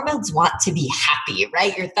because your hormones want to be happy,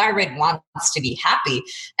 right? Your thyroid wants to be happy.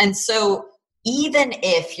 And so even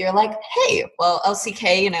if you're like, hey, well,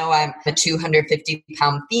 LCK, I'm a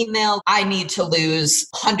 250-pound female. I need to lose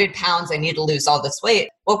 100 pounds. I need to lose all this weight.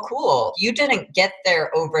 Well, cool. You didn't get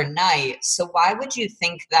there overnight. So why would you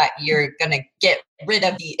think that you're going to get rid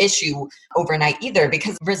of the issue overnight either?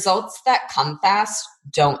 Because results that come fast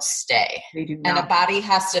don't stay. They do not. And a body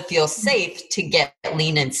has to feel safe to get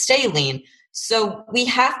lean and stay lean. So we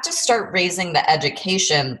have to start raising the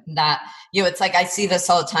education that, it's like I see this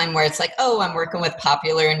all the time where it's like, oh, I'm working with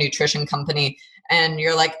Popular Nutrition Company. And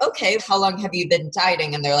you're like, okay, how long have you been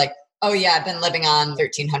dieting? And they're like, oh yeah, I've been living on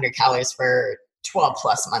 1,300 calories for 12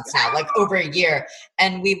 plus months now, like over a year.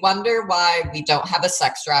 And we wonder why we don't have a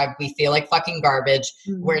sex drive. We feel like fucking garbage.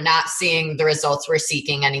 We're not seeing the results we're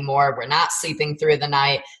seeking anymore. We're not sleeping through the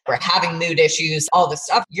night. We're having mood issues, all this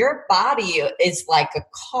stuff. Your body is like a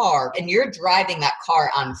car and you're driving that car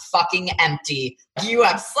on fucking empty. You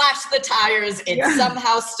have slashed the tires. It's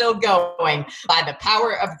somehow still going by the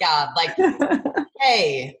power of God. Like,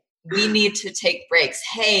 hey, we need to take breaks.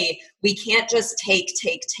 Hey, we can't just take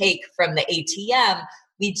from the ATM.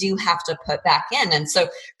 We do have to put back in. And so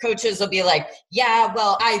coaches will be like, yeah,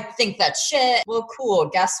 well, I think that's shit. Well, cool.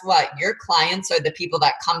 Guess what? Your clients are the people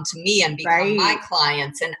that come to me and become my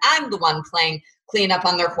clients. And I'm the one playing clean up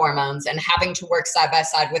on their hormones and having to work side by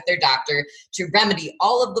side with their doctor to remedy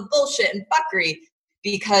all of the bullshit and fuckery.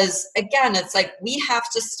 Because again, it's like we have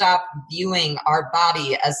to stop viewing our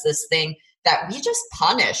body as this thing that we just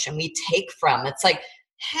punish and we take from. It's like,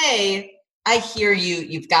 hey, I hear you.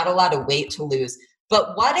 You've got a lot of weight to lose.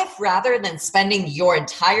 But what if rather than spending your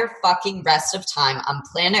entire fucking rest of time on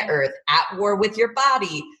planet Earth at war with your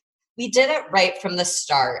body, we did it right from the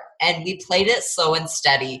start and we played it slow and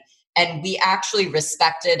steady and we actually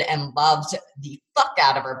respected and loved the fuck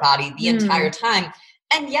out of our body the entire time.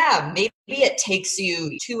 And yeah, maybe it takes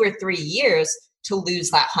you 2 or 3 years to lose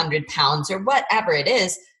that 100 pounds or whatever it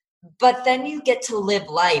is. But then you get to live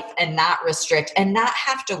life and not restrict and not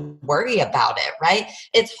have to worry about it, right?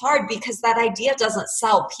 It's hard because that idea doesn't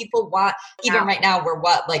sell. People want, even right now, we're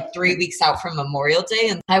 3 weeks out from Memorial Day.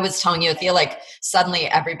 And I was telling you, I feel like suddenly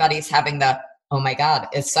everybody's having the, oh my God,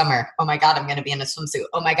 it's summer. Oh my God, I'm going to be in a swimsuit.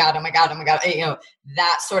 Oh my God, oh my God, oh my God.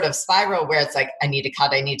 That sort of spiral where it's like, I need to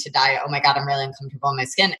cut, I need to diet. Oh my God, I'm really uncomfortable in my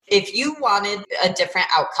skin. If you wanted a different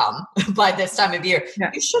outcome by this time of year,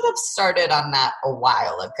 you should have started on that a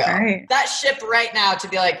while ago. Right. That ship right now to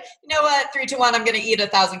be like, you know what, 3, 2, 1, I'm going to eat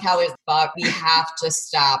 1,000 calories. But we have to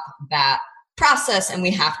stop that process and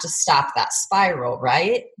we have to stop that spiral,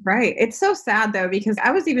 right? Right. It's so sad though, because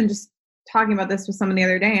I was even just talking about this with someone the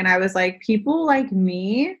other day and I was like, people like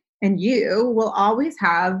me and you will always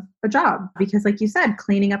have a job because like you said,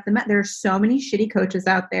 cleaning up the mess. There are so many shitty coaches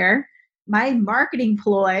out there. My marketing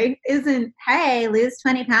ploy isn't, hey, lose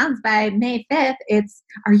 20 pounds by May 5th. It's,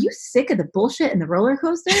 are you sick of the bullshit and the roller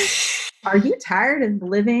coaster? Are you tired of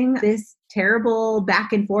living this terrible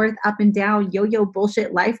back and forth, up and down, yo-yo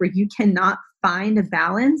bullshit life where you cannot find a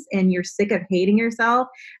balance and you're sick of hating yourself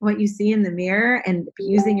and what you see in the mirror and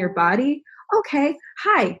abusing your body? Okay,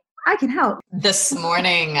 hi, I can help. This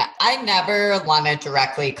morning, I never want to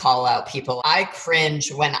directly call out people. I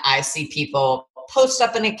cringe when I see people post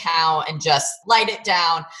up an account and just light it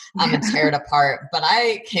down and tear it apart. But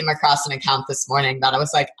I came across an account this morning that I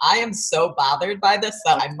was like, I am so bothered by this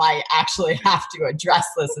that I might actually have to address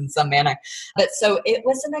this in some manner. But so it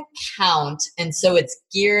was an account. And so it's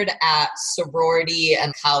geared at sorority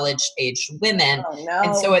and college-aged women. Oh, no.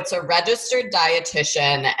 And so it's a registered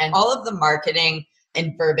dietitian and all of the marketing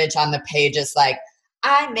and verbiage on the page is like,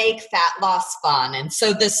 I make fat loss fun. And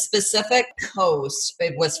so this specific post,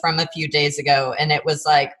 it was from a few days ago, and it was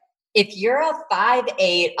like, if you're a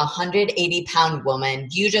 5'8", 180-pound woman,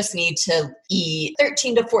 you just need to eat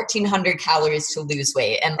 1,300 to 1,400 calories to lose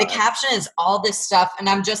weight. And the caption is all this stuff. And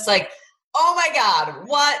I'm just like, Oh my God,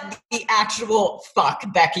 what the actual fuck,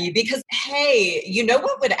 Becky? Because, hey, you know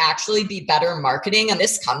what would actually be better marketing? And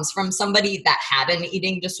this comes from somebody that had an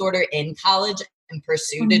eating disorder in college and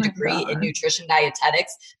pursued a degree in nutrition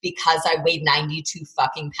dietetics because I weighed 92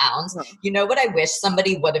 fucking pounds. Ugh. You know what I wish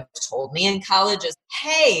somebody would have told me in college is,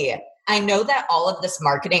 hey, I know that all of this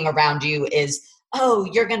marketing around you is, oh,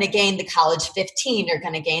 you're going to gain the college 15, you're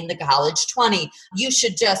going to gain the college 20. You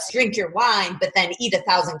should just drink your wine, but then eat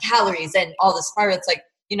 1,000 calories and all this fire. It's like,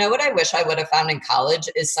 you know what I wish I would have found in college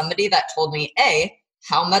is somebody that told me, A,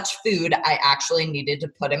 how much food I actually needed to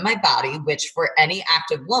put in my body, which for any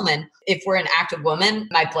active woman, if we're an active woman,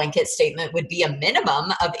 my blanket statement would be a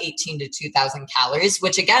minimum of 18 to 2,000 calories,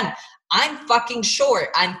 which again, I'm fucking short.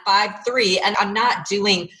 I'm 5'3", and I'm not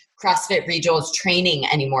doing CrossFit regionals training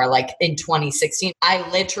anymore. Like in 2016, I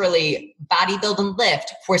literally bodybuild and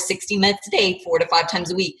lift for 60 minutes a day, 4 to 5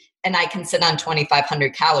 times a week, and I can sit on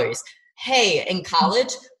 2,500 calories. Hey, in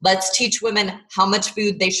college, let's teach women how much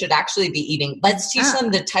food they should actually be eating. Let's teach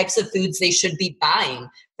them the types of foods they should be buying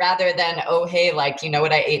rather than, oh, hey, like, you know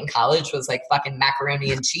what I ate in college was like fucking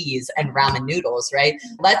macaroni and cheese and ramen noodles, right?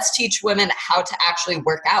 Let's teach women how to actually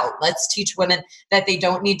work out. Let's teach women that they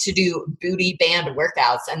don't need to do booty band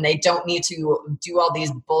workouts and they don't need to do all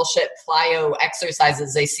these bullshit plyo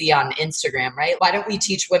exercises they see on Instagram, right? Why don't we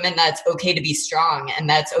teach women that it's okay to be strong and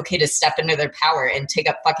that it's okay to step into their power and take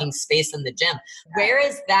up fucking space in the gym? Where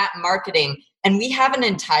is that marketing? And we have an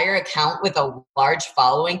entire account with a large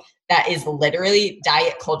following that is literally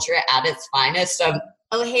diet culture at its finest. So,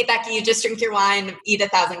 oh, hey, Becky, you just drink your wine, eat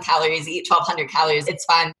 1,000 calories, eat 1,200 calories. It's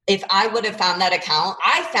fine. If I would have found that account,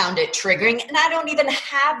 I found it triggering and I don't even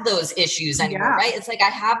have those issues anymore, right? It's like I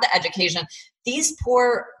have the education. These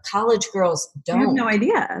poor college girls don't. They have no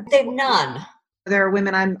idea. They have none. There are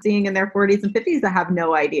women I'm seeing in their 40s and 50s that have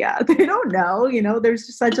no idea. They don't know, there's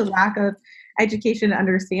just such a lack of education and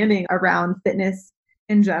understanding around fitness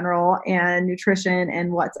in general and nutrition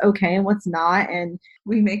and what's okay and what's not. And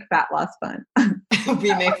we make fat loss fun.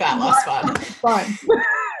 We make fat loss fun. Fun.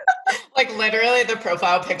 Like literally the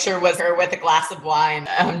profile picture was her with a glass of wine.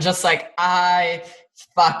 I'm just like, I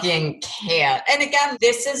fucking can't. And again,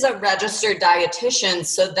 this is a registered dietitian.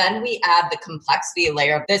 So then we add the complexity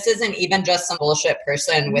layer. This isn't even just some bullshit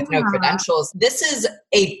person with no credentials. This is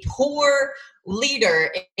a poor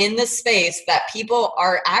leader in the space that people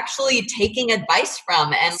are actually taking advice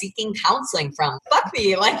from and seeking counseling from. Fuck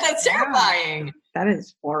me, like that's terrifying. That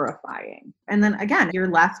is horrifying. And then again,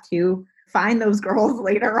 you're left to find those girls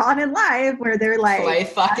later on in life where they're like, play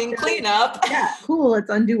fucking cleanup. Yeah, cool.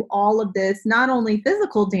 Let's undo all of this, not only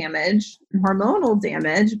physical damage, hormonal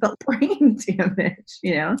damage, but brain damage,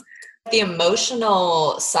 The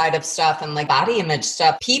emotional side of stuff and like body image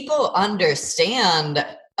stuff, people understand,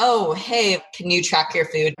 oh, hey, can you track your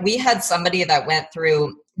food? We had somebody that went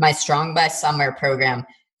through my Strong by Summer program,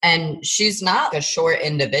 and she's not a short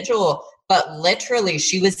individual, but literally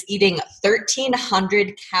she was eating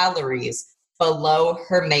 1,300 calories below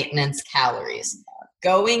her maintenance calories,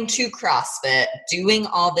 going to CrossFit, doing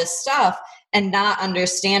all this stuff, and not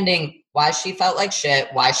understanding why she felt like shit,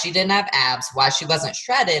 why she didn't have abs, why she wasn't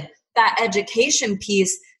shredded. That education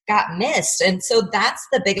piece got missed. And so that's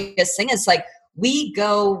the biggest thing is like, we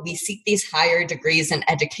seek these higher degrees in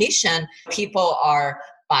education. People are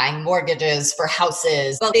buying mortgages for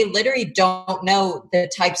houses, but they literally don't know the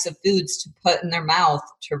types of foods to put in their mouth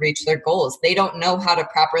to reach their goals. They don't know how to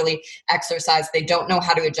properly exercise. They don't know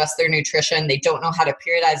how to adjust their nutrition. They don't know how to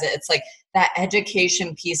periodize it. It's like that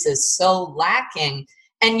education piece is so lacking.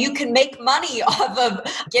 And you can make money off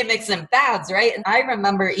of gimmicks and fads, right? And I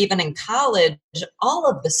remember even in college, all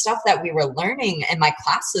of the stuff that we were learning in my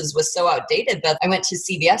classes was so outdated. But I went to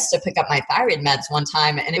CVS to pick up my thyroid meds one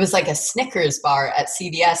time, and it was like a Snickers bar at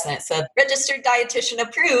CVS, and it said, registered dietitian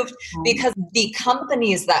approved, because the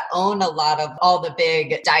companies that own a lot of all the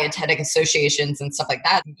big dietetic associations and stuff like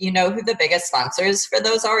that, you know who the biggest sponsors for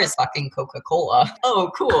those are is fucking Coca-Cola.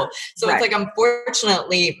 Oh, cool. So It's like,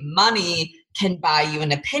 unfortunately, money can buy you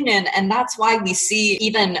an opinion. And that's why we see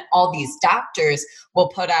even all these doctors will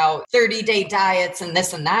put out 30-day diets and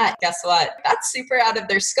this and that. Guess what? That's super out of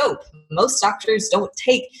their scope. Most doctors don't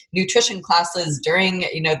take nutrition classes during,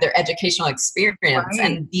 their educational experience. Right.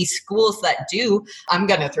 And these schools that do, I'm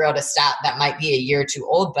going to throw out a stat that might be a year or two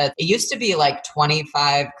old, but it used to be like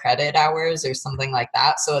 25 credit hours or something like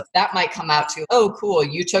that. So that might come out to, oh, cool,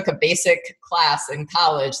 you took a basic class in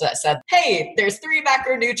college that said, hey, there's 3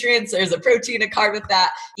 macronutrients, there's a protein, a carb with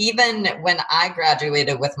that. Even when I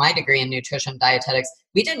graduated with my degree in nutrition dietetics,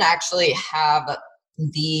 we didn't actually have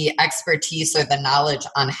the expertise or the knowledge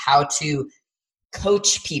on how to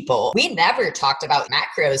coach people. We never talked about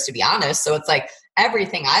macros, to be honest. So it's like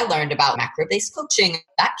everything I learned about macro-based coaching,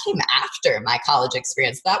 that came after my college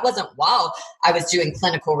experience. That wasn't while I was doing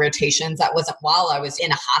clinical rotations. That wasn't while I was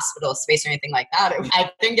in a hospital space or anything like that.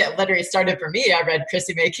 I think it literally started for me. I read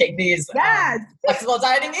Chrissy May Cagney's Flexible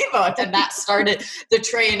Dieting ebook, and that started the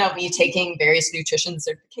train of me taking various nutrition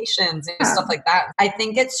certifications and stuff like that. I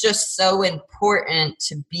think it's just so important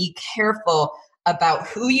to be careful about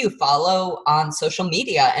who you follow on social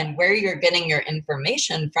media and where you're getting your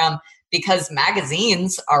information from, because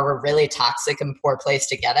magazines are a really toxic and poor place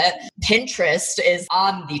to get it. Pinterest is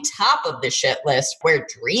on the top of the shit list where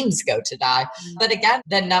dreams go to die. But again,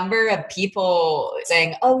 the number of people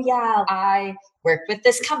saying, oh yeah, I work with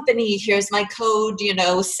this company, here's my code,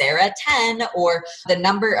 Sarah 10, or the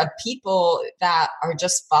number of people that are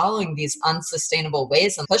just following these unsustainable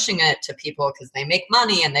ways and pushing it to people because they make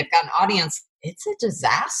money and they've got an audience. It's a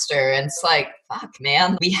disaster. And it's like, fuck,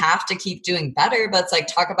 man, we have to keep doing better. But it's like,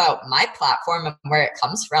 talk about my platform and where it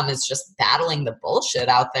comes from is just battling the bullshit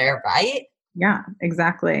out there, right? Yeah,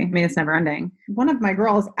 exactly. I mean, it's never ending. One of my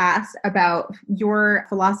girls asked about your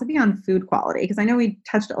philosophy on food quality, because I know we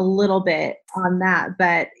touched a little bit on that,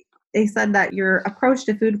 but they said that your approach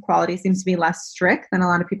to food quality seems to be less strict than a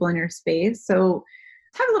lot of people in your space. So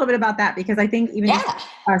talk a little bit about that, because I think even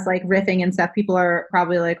us like riffing and stuff, people are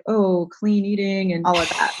probably like, oh, clean eating and all of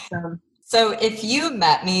that. So if you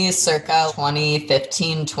met me circa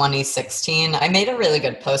 2015, 2016, I made a really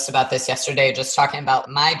good post about this yesterday, just talking about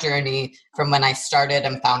my journey from when I started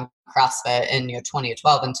and found CrossFit in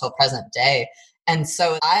 2012 until present day. And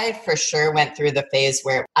so I for sure went through the phase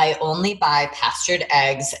where I only buy pastured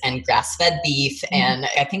eggs and grass-fed beef. And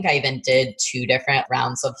I think I even did 2 different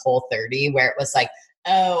rounds of Whole30 where it was like,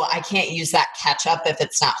 oh, I can't use that ketchup if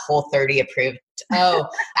it's not Whole30 approved. Oh,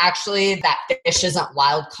 actually, that fish isn't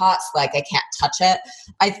wild caught, so like I can't touch it.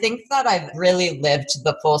 I think that I've really lived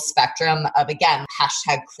the full spectrum of, again,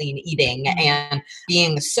 hashtag clean eating and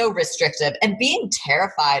being so restrictive and being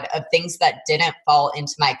terrified of things that didn't fall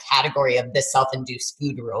into my category of the self-induced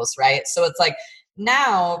food rules, right? So it's like,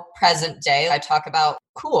 now, present day, I talk about,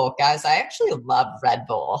 cool, guys, I actually love Red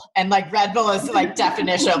Bull. And like Red Bull is like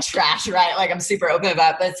definitional trash, right? Like I'm super open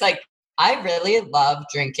about it, but it's like, I really love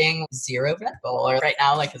drinking zero Red Bull. Or right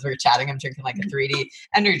now, like as we're chatting, I'm drinking like a 3D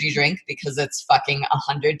energy drink because it's fucking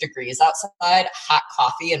 100 degrees outside. Hot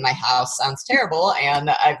coffee in my house sounds terrible.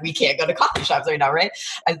 And we can't go to coffee shops right now, right?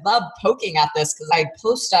 I love poking at this because I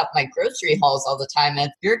post up my grocery hauls all the time.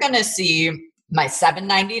 And you're going to see my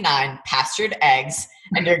 $7.99 pastured eggs,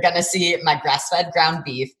 and you're going to see my grass-fed ground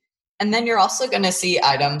beef. And then you're also going to see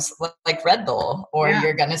items like Red Bull, or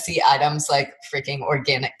you're going to see items like freaking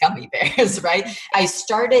organic gummy bears, right? I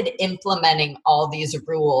started implementing all these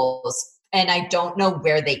rules, and I don't know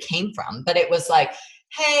where they came from, but it was like,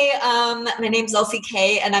 hey, my name's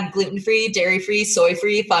LCK and I'm gluten-free, dairy-free,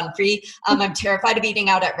 soy-free, fun-free. I'm terrified of eating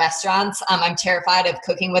out at restaurants. I'm terrified of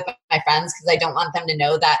cooking with my friends because I don't want them to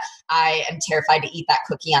know that I am terrified to eat that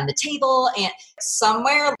cookie on the table. And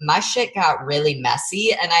somewhere my shit got really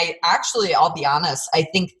messy. And I'll be honest, I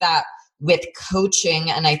think that with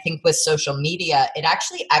coaching and I think with social media, it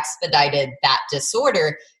actually expedited that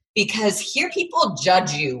disorder. Because here people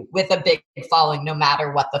judge you with a big following no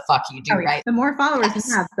matter what the fuck you do, right? The more followers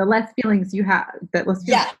you have, the less feelings you have.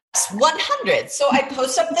 Yes, 100. So I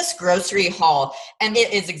post up this grocery haul and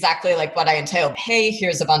it is exactly like what I entailed. Hey,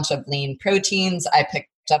 here's a bunch of lean proteins. I picked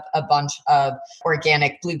up a bunch of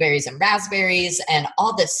organic blueberries and raspberries and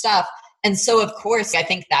all this stuff. And so, of course, I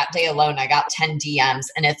think that day alone, I got 10 DMs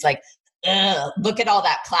and it's like, look at all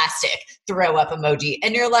that plastic, throw up emoji.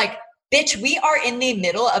 And you're like, bitch, we are in the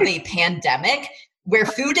middle of a pandemic where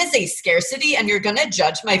food is a scarcity and you're going to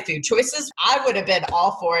judge my food choices. I would have been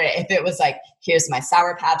all for it if it was like, here's my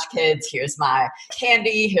Sour Patch Kids, here's my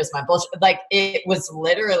candy, here's my bullshit. Like it was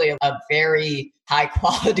literally a very high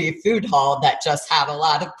quality food haul that just had a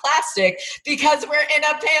lot of plastic because we're in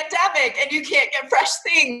a pandemic and you can't get fresh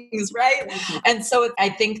things, right? Mm-hmm. And so I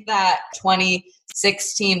think that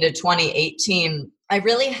 2016 to 2018, I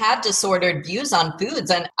really had disordered views on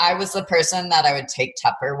foods. And I was the person that I would take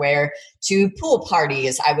Tupperware to pool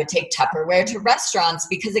parties. I would take Tupperware to restaurants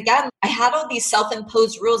because, again, I had all these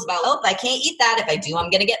self-imposed rules about, oh, I can't eat that. If I do, I'm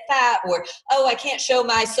going to get fat. Or, oh, I can't show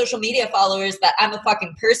my social media followers that I'm a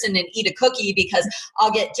fucking person and eat a cookie because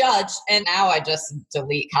I'll get judged. And now I just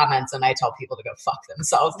delete comments and I tell people to go fuck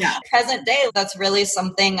themselves. Yeah. Present day, that's really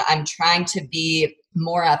something I'm trying to be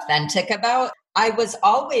more authentic about. I was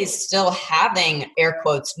always still having, air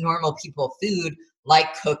quotes, normal people food like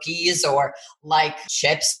cookies or like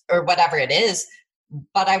chips or whatever it is.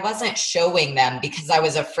 but I wasn't showing them because I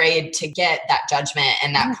was afraid to get that judgment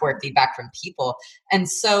and that poor feedback from people. And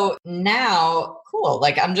so now, cool,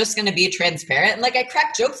 like I'm just going to be transparent. And like I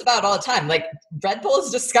crack jokes about it all the time. Like Red Bull is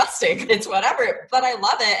disgusting. It's whatever, but I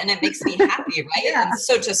love it and it makes me happy, right? Yeah. And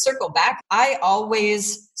so to circle back, I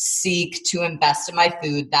always seek to invest in my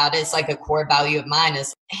food. That is like a core value of mine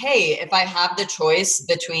is, hey, if I have the choice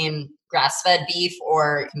between grass-fed beef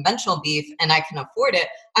or conventional beef and I can afford it,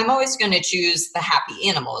 I'm always going to choose the happy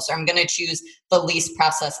animals, or I'm going to choose the least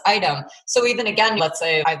processed item. So even again, let's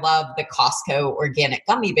say I love the Costco organic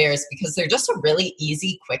gummy bears because they're just a really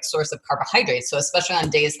easy, quick source of carbohydrates. So especially on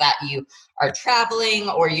days that you are traveling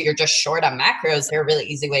or you're just short on macros, they're a really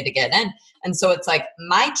easy way to get in. And so it's like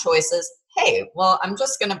my choice is, hey, well, I'm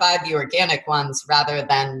just going to buy the organic ones rather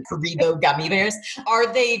than Haribo gummy bears.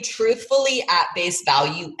 Are they truthfully at base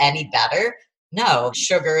value any better? No,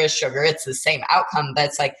 sugar is sugar. It's the same outcome.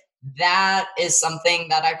 That's like, that is something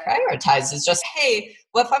that I prioritize is just, hey,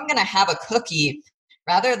 well, if I'm going to have a cookie,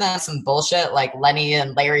 rather than some bullshit like Lenny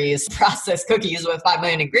and Larry's processed cookies with 5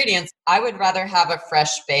 million ingredients, I would rather have a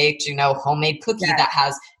fresh baked, homemade cookie that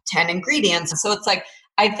has 10 ingredients. So it's like,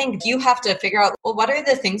 I think you have to figure out, well, what are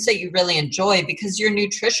the things that you really enjoy? Because your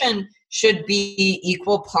nutrition should be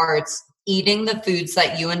equal parts eating the foods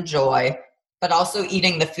that you enjoy, but also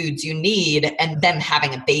eating the foods you need and them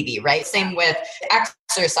having a baby, right? Same with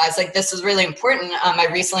exercise. Like this is really important. I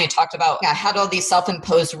recently talked about, I had all these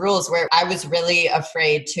self-imposed rules where I was really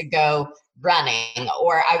afraid to go running,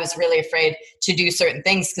 or I was really afraid to do certain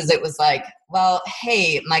things because it was like, well,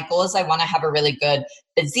 hey, my goal is I want to have a really good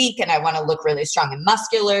physique and I want to look really strong and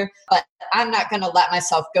muscular, but I'm not going to let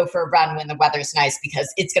myself go for a run when the weather's nice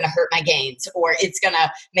because it's going to hurt my gains or it's going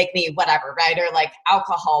to make me whatever, right? Or like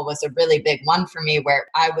alcohol was a really big one for me where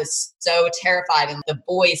I was so terrified and the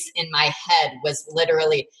voice in my head was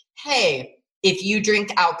literally, hey, if you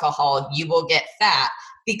drink alcohol, you will get fat.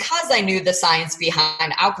 Because I knew the science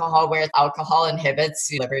behind alcohol, where alcohol inhibits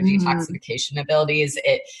liver detoxification abilities,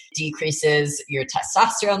 it decreases your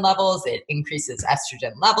testosterone levels, it increases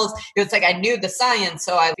estrogen levels. It's like I knew the science,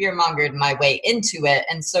 so I fear-mongered my way into it.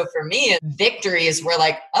 And so for me, victories were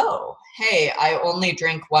like, oh, hey, I only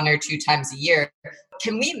drink 1 or 2 times a year.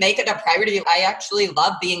 Can we make it a priority? I actually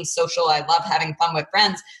love being social. I love having fun with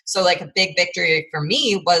friends. So like a big victory for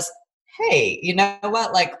me was, hey, you know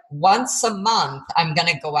what? Like once a month, I'm going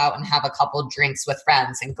to go out and have a couple drinks with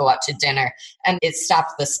friends and go out to dinner. And it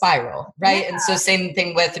stopped the spiral, right? Yeah. And so same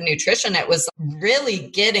thing with nutrition. It was really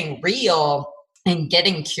getting real and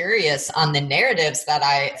getting curious on the narratives that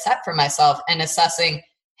I set for myself and assessing,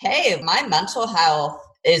 hey, my mental health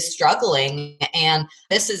is struggling and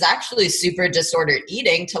this is actually super disordered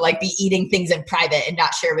eating to like be eating things in private and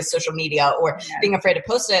not share with social media or being afraid to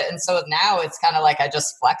post it. And so now it's kind of like I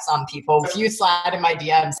just flex on people. If you slide in my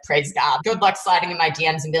DMs, praise God. Good luck sliding in my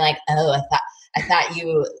DMs and be like, oh, I thought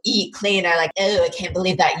you eat clean, or like, oh, I can't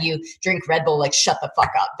believe that you drink Red Bull. Like, shut the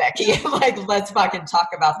fuck up, Becky. Like, let's fucking talk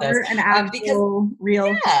about this. You're an actual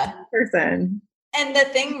real person. And the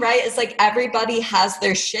thing, right, is like everybody has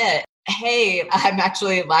their shit. Hey, I'm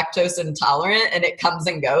actually lactose intolerant and it comes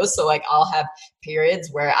and goes. So like I'll have periods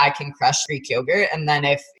where I can crush Greek yogurt. And then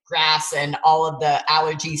if grass and all of the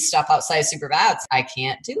allergy stuff outside is super bad, I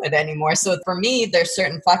can't do it anymore. So for me, there's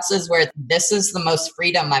certain flexes where this is the most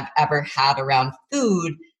freedom I've ever had around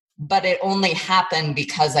food. But it only happened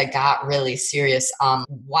because I got really serious on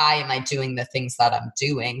why am I doing the things that I'm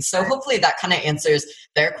doing. So hopefully that kind of answers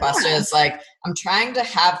their question. Yeah. It's like, I'm trying to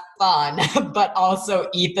have fun, but also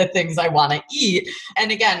eat the things I want to eat.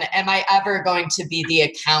 And again, am I ever going to be the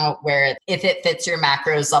account where if it fits your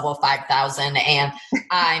macros level 5,000 and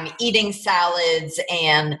I'm eating salads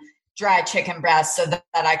and dry chicken breast so that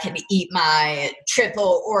I can eat my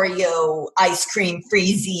triple Oreo ice cream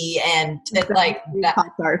freezy and like that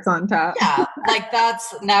Pop-Tarts on top. Yeah, like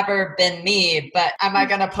that's never been me. But am I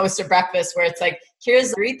going to post a breakfast where it's like,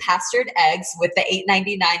 here's 3 pastured eggs with the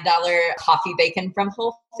 $8.99 coffee bacon from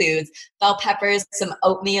Whole Foods, bell peppers, some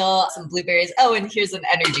oatmeal, some blueberries. Oh, and here's an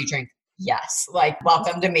energy drink. Yes, like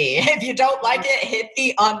welcome to me. If you don't like it, hit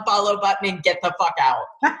the unfollow button and get the fuck out.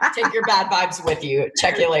 Take your bad vibes with you.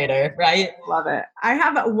 Check you later, right? Love it. I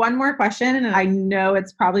have one more question and I know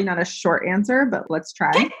it's probably not a short answer, but let's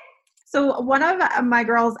try. Okay. So one of my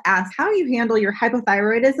girls asked how you handle your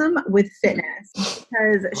hypothyroidism with fitness,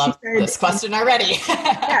 because Love she said this question already.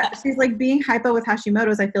 Yeah, she's like, being hypo with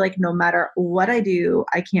Hashimoto's, I feel like no matter what I do,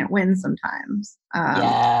 I can't win sometimes.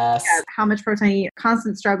 Yes. Yeah, how much protein I eat,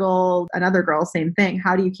 constant struggle. Another girl, same thing.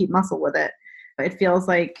 How do you keep muscle with it? it feels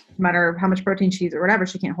like no matter how much protein she eats or whatever,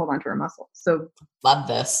 she can't hold on to her muscle. So love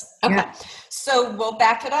this. Okay. Yeah. So we'll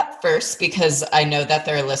back it up first, because I know that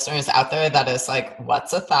there are listeners out there that is like,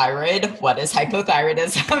 what's a thyroid? What is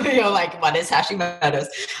hypothyroidism? Like, what is Hashimoto's?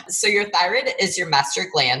 So your thyroid is your master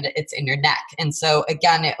gland. It's in your neck. And so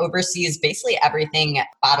again, it oversees basically everything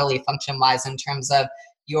bodily function wise in terms of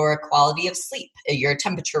your quality of sleep, your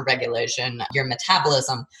temperature regulation, your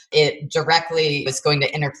metabolism. It directly is going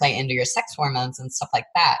to interplay into your sex hormones and stuff like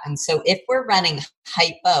that. And so if we're running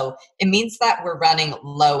hypo, it means that we're running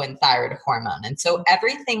low in thyroid hormone. And so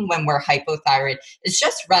everything when we're hypothyroid is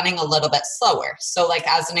just running a little bit slower. So like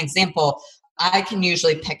as an example, I can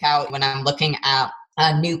usually pick out when I'm looking at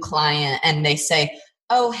a new client and they say,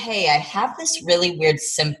 oh, hey, I have this really weird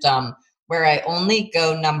symptom where I only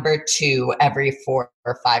go number 2 every 4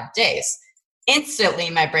 or 5 days. Instantly,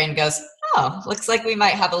 my brain goes, oh, looks like we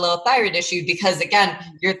might have a little thyroid issue, because again,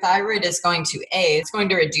 your thyroid is going to it's going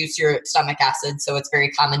to reduce your stomach acid. So it's very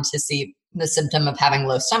common to see the symptom of having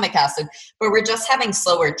low stomach acid, but we're just having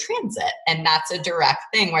slower transit. And that's a direct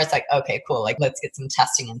thing where it's like, okay, cool. Like, let's get some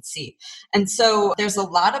testing and see. And so there's a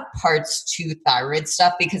lot of parts to thyroid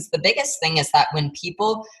stuff, because the biggest thing is that when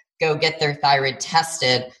people go get their thyroid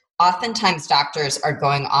tested, oftentimes doctors are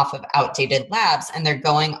going off of outdated labs and they're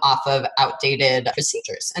going off of outdated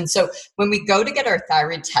procedures. And so when we go to get our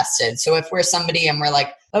thyroid tested, so if we're somebody and we're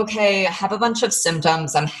like, okay, I have a bunch of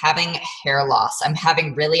symptoms, I'm having hair loss, I'm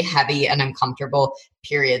having really heavy and uncomfortable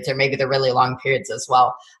periods, or maybe they're really long periods as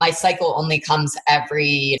well. My cycle only comes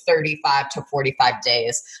every 35 to 45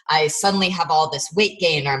 days. I suddenly have all this weight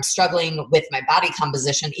gain, or I'm struggling with my body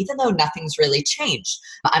composition, even though nothing's really changed.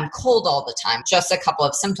 I'm cold all the time, just a couple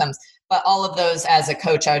of symptoms. But all of those, as a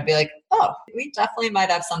coach, I would be like, oh, we definitely might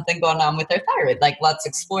have something going on with our thyroid. Like, let's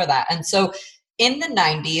explore that. And so in the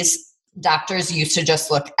 90s, doctors used to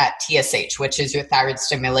just look at TSH, which is your thyroid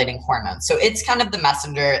stimulating hormone. So it's kind of the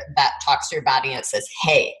messenger that talks to your body and says,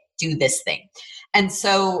 hey, do this thing. And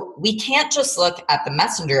so we can't just look at the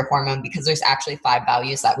messenger hormone, because there's actually 5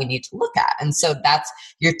 values that we need to look at. And so that's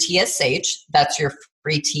your TSH, that's your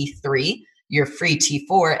free T3, your free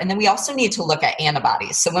T4. And then we also need to look at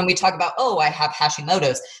antibodies. So when we talk about, oh, I have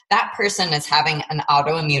Hashimoto's, that person is having an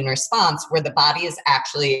autoimmune response where the body is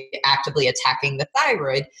actually actively attacking the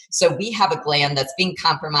thyroid. So we have a gland that's being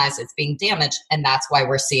compromised, it's being damaged, and that's why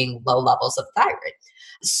we're seeing low levels of thyroid.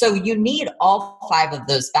 So you need all 5 of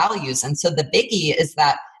those values. And so the biggie is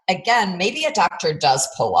that, again, maybe a doctor does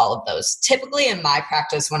pull all of those. Typically in my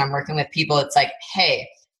practice, when I'm working with people, it's like, hey,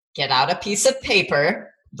 get out a piece of paper,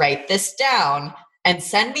 write this down, and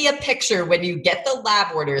send me a picture when you get the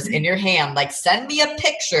lab orders in your hand. Like, send me a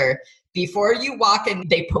picture before you walk and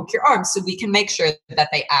they poke your arm, so we can make sure that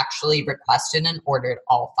they actually requested and ordered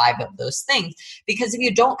all 5 of those things. Because if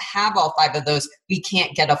you don't have all 5 of those, we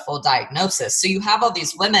can't get a full diagnosis. So you have all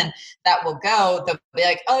these women that will go, they'll be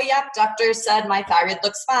like, oh yeah, doctor said my thyroid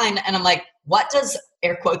looks fine. And I'm like, what does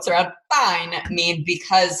air quotes around fine mean?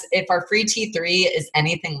 Because if our free T3 is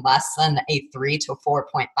anything less than a 3 to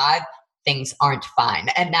 4.5, things aren't fine.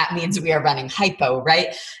 And that means we are running hypo,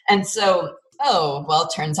 right? And so, oh, well,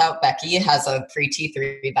 turns out Becky has a free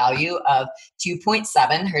T3 value of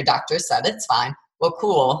 2.7. Her doctor said it's fine. Well,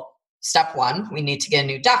 cool. Step 1, we need to get a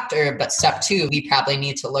new doctor. But step 2, we probably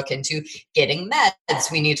need to look into getting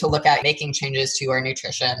meds. We need to look at making changes to our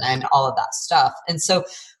nutrition and all of that stuff. And so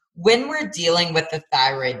when we're dealing with the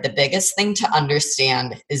thyroid, the biggest thing to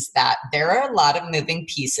understand is that there are a lot of moving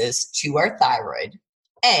pieces to our thyroid,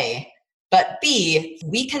 A, but B,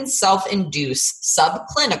 we can self-induce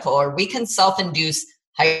subclinical, or we can self-induce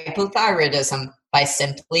hypothyroidism by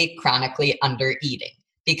simply chronically undereating.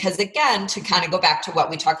 Because again, to kind of go back to what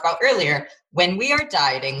we talked about earlier, when we are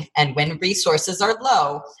dieting and when resources are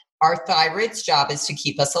low, our thyroid's job is to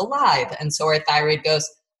keep us alive. And so our thyroid goes,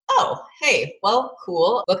 oh, hey, well,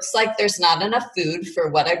 cool. Looks like there's not enough food for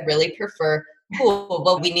what I really prefer. Cool.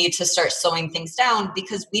 Well, we need to start slowing things down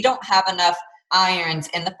because we don't have enough irons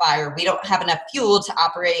in the fire. We don't have enough fuel to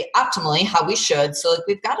operate optimally how we should. So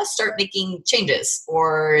we've got to start making changes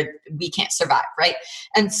or we can't survive, right?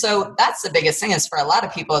 And so that's the biggest thing is for a lot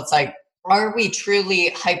of people, it's like, are we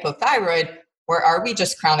truly hypothyroid? Or are we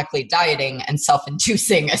just chronically dieting and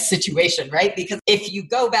self-inducing a situation, right? Because if you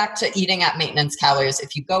go back to eating at maintenance calories,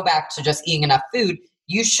 if you go back to just eating enough food,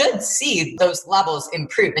 you should see those levels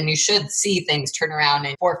improve and you should see things turn around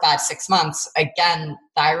in 4, 5, 6 months. Again,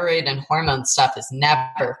 thyroid and hormone stuff is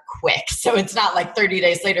never quick. So it's not like 30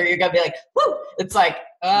 days later, you're going to be like, whoo, it's like,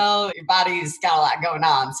 well, your body's got a lot going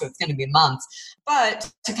on. So it's going to be months. But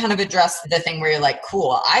to kind of address the thing where you're like,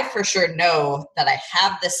 cool, I for sure know that I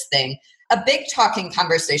have this thing. a big talking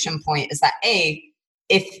conversation point is that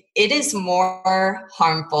if it is more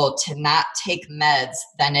harmful to not take meds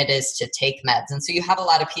than it is to take meds. And so you have a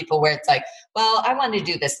lot of people where it's like, well, I want to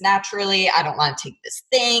do this naturally. I don't want to take this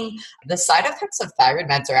thing. The side effects of thyroid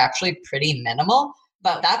meds are actually pretty minimal.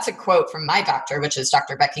 But that's a quote from my doctor, which is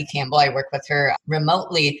Dr. Becky Campbell. I work with her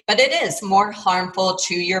remotely. But it is more harmful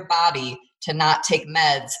to your body to not take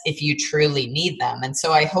meds if you truly need them. And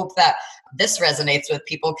so I hope that this resonates with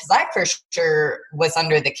people, because I for sure was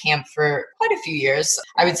under the camp for quite a few years.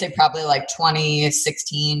 I would say probably like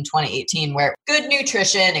 2016, 2018, where good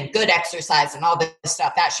nutrition and good exercise and all this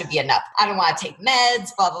stuff, that should be enough. I don't want to take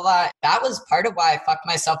meds, blah, blah, blah. That was part of why I fucked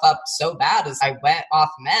myself up so bad, is I went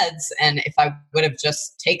off meds. And if I would have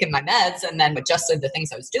just taken my meds and then adjusted the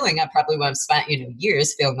things I was doing, I probably would have spent,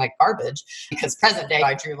 years feeling like garbage. Because present day,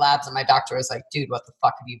 I drew labs and my doctor was like, dude, what the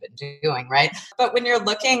fuck have you been doing, right? But when you're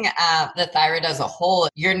looking at the thyroid as a whole,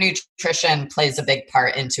 your nutrition plays a big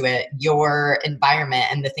part into it, your environment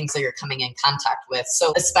and the things that you're coming in contact with.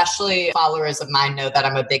 So especially followers of mine know that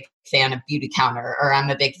I'm a big fan of Beauty Counter, or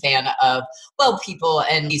I'm a big fan of Well People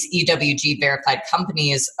and these EWG verified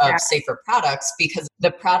companies of safer products, because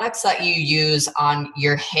the products that you use on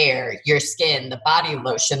your hair, your skin, the body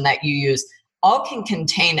lotion that you use, all can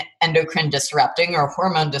contain endocrine disrupting or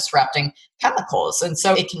hormone disrupting chemicals. And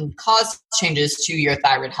so it can cause changes to your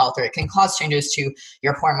thyroid health, or it can cause changes to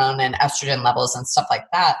your hormone and estrogen levels and stuff like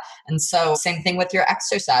that. And so same thing with your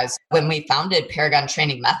exercise. When we founded Paragon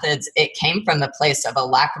Training Methods, it came from the place of a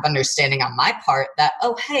lack of understanding on my part that,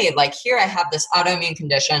 oh, hey, like here I have this autoimmune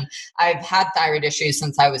condition. I've had thyroid issues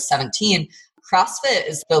since I was 17. CrossFit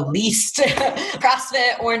is the least.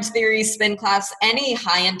 CrossFit, Orange Theory, spin class, any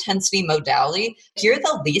high intensity modality, you're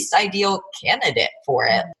the least ideal candidate for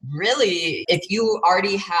it. Really, if you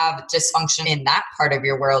already have dysfunction in that part of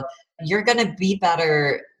your world, you're going to be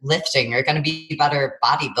better lifting, you're going to be better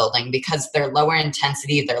bodybuilding, because they're lower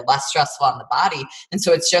intensity, they're less stressful on the body. And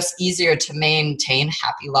so it's just easier to maintain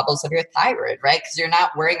happy levels of your thyroid, right? Because you're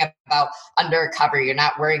not worrying about undercover, you're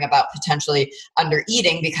not worrying about potentially under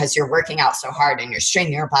eating because you're working out so hard and you're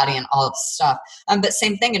straining your body and all of this stuff. But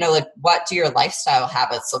same thing, like what do your lifestyle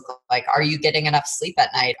habits look like? Are you getting enough sleep at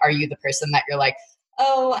night? Are you the person that you're like,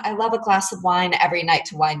 oh, I love a glass of wine every night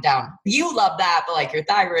to wind down? You love that, but like your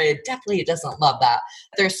thyroid definitely doesn't love that.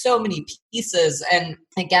 There's so many pieces. And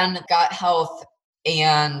again, gut health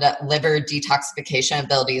and liver detoxification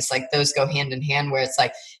abilities, like those go hand in hand, where it's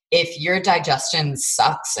like, if your digestion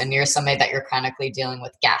sucks and you're somebody that you're chronically dealing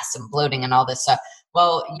with gas and bloating and all this stuff,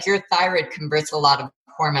 well, your thyroid converts a lot of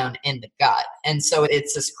hormone in the gut. And so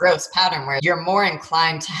it's this gross pattern where you're more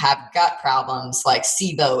inclined to have gut problems like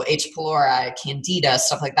SIBO, H. pylori, candida,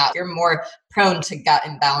 stuff like that. You're more prone to gut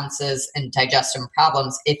imbalances and digestion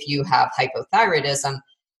problems if you have hypothyroidism.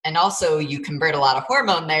 And also you convert a lot of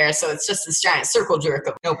hormone there. So it's just this giant circle jerk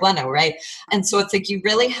of no bueno, right? And so it's like you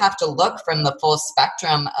really have to look from the full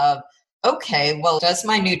spectrum of, okay, well, does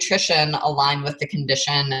my nutrition align with the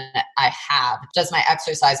condition I have? Does my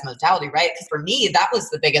exercise modality, right? Because for me, that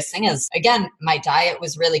was the biggest thing is, again, my diet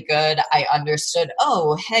was really good. I understood,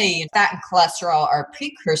 oh, hey, fat and cholesterol are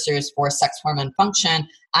precursors for sex hormone function.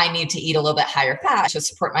 I need to eat a little bit higher fat to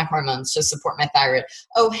support my hormones, to support my thyroid.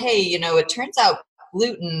 Oh, hey, it turns out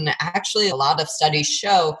gluten, actually a lot of studies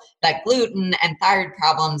show that gluten and thyroid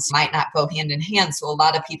problems might not go hand in hand. So a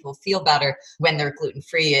lot of people feel better when they're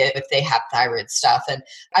gluten-free if they have thyroid stuff. And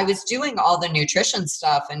I was doing all the nutrition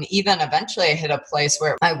stuff, and even eventually I hit a place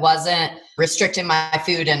where I wasn't restricting my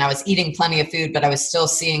food and I was eating plenty of food, but I was still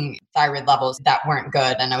seeing thyroid levels that weren't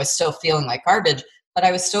good and I was still feeling like garbage. But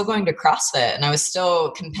I was still going to CrossFit and I was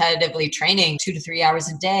still competitively training 2 to 3 hours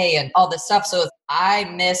a day and all this stuff. So I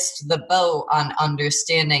missed the boat on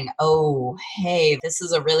understanding, oh, hey, this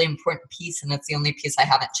is a really important piece and it's the only piece I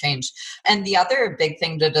haven't changed. And the other big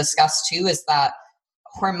thing to discuss too is that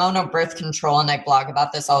hormonal birth control, and I blog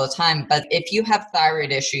about this all the time, but if you have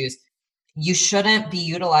thyroid issues, you shouldn't be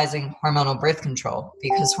utilizing hormonal birth control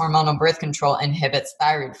because hormonal birth control inhibits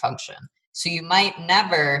thyroid function. So you might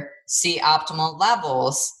never see optimal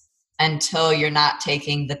levels until you're not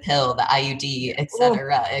taking the pill, the IUD, et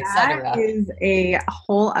cetera, et cetera. That is a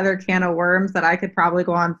whole other can of worms that I could probably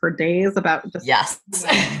go on for days about. Just yes.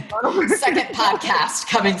 Second podcast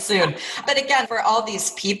coming soon. But again, for all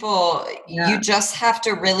these people, you just have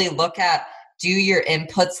to really look at, do your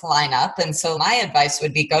inputs line up? And so my advice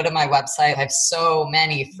would be, go to my website. I have so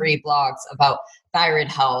many free blogs about thyroid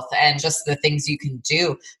health and just the things you can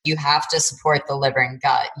do. You have to support the liver and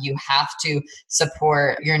gut. You have to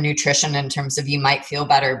support your nutrition in terms of you might feel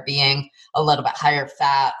better being a little bit higher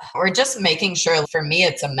fat, or just making sure, for me,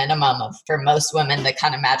 it's a minimum of, for most women, the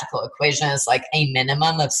kind of magical equation is like a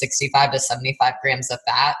minimum of 65 to 75 grams of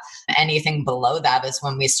fat. Anything below that is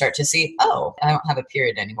when we start to see, oh, I don't have a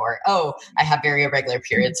period anymore. Oh, I have very irregular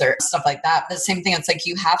periods or stuff like that. The same thing, it's like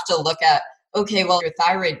you have to look at, okay, well, your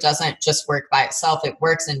thyroid doesn't just work by itself. It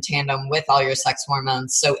works in tandem with all your sex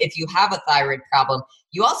hormones. So if you have a thyroid problem,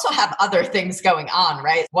 you also have other things going on,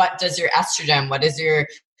 right? What does your estrogen, what is your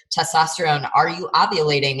testosterone? Are you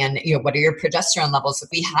ovulating? And what are your progesterone levels?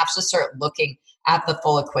 We have to start looking at the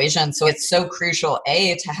full equation. So it's so crucial,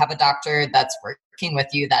 A, to have a doctor that's working with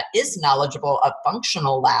you that is knowledgeable of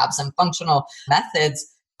functional labs and functional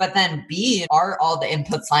methods. But then B, are all the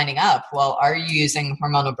inputs lining up? Well, are you using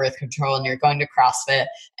hormonal birth control and you're going to CrossFit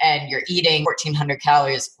and you're eating 1,400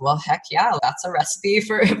 calories? Well, heck yeah, that's a recipe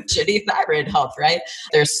for shitty thyroid health, right?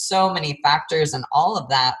 There's so many factors and all of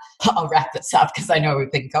that. I'll wrap this up because I know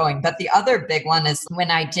we've been going. But the other big one is when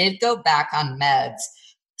I did go back on meds,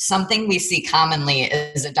 something we see commonly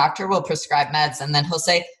is a doctor will prescribe meds and then he'll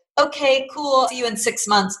say, okay, cool. See you in 6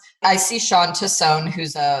 months. I see Sean Tassone,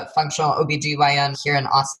 who's a functional OBGYN here in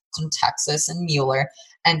Austin, Texas, and Mueller.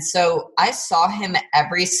 And so I saw him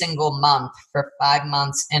every single month for 5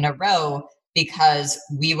 months in a row because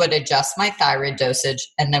we would adjust my thyroid dosage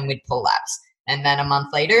and then we'd pull labs. And then a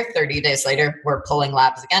month later, 30 days later, we're pulling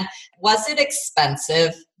labs again. Was it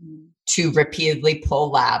expensive to repeatedly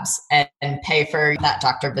pull labs and pay for that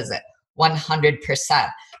doctor visit? 100%.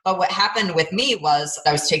 But what happened with me was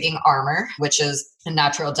I was taking Armour, which is a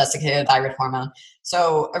natural desiccated thyroid hormone.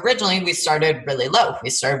 So originally we started really low. We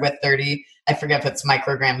started with 30, I forget if it's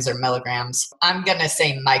micrograms or milligrams. I'm going to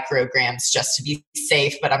say micrograms just to be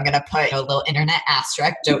safe, but I'm going to put a little internet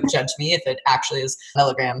asterisk. Don't judge me if it actually is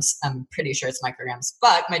milligrams. I'm pretty sure it's micrograms,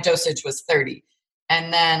 but my dosage was 30.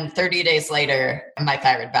 And then 30 days later, my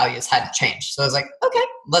thyroid values hadn't changed. So I was like, okay,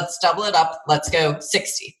 let's double it up. Let's go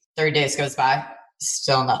 60. 30 days goes by.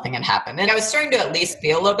 Still nothing had happened. And I was starting to at least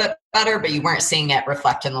feel a little bit better, but you weren't seeing it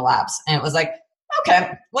reflect in the labs. And it was like,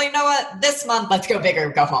 okay, well, you know what? This month, let's go big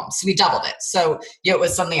or go home. So we doubled it. So it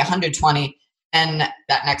was something 120. And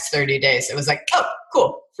that next 30 days, it was like, oh,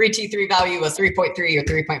 cool. Free T3 value was 3.3 or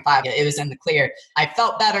 3.5. It was in the clear. I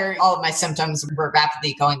felt better. All of my symptoms were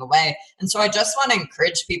rapidly going away. And so I just want to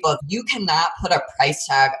encourage people, you cannot put a price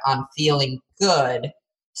tag on feeling good.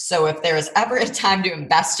 So if there is ever a time to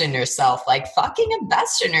invest in yourself, like fucking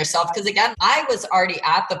invest in yourself. Because again, I was already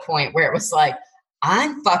at the point where it was like,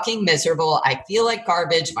 I'm fucking miserable. I feel like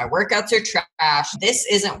garbage. My workouts are trash. This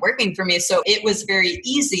isn't working for me. So it was very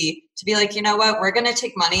easy to be like, you know what? We're going to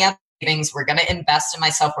take money out of savings. We're going to invest in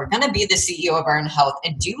myself. We're going to be the CEO of our own health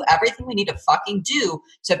and do everything we need to fucking do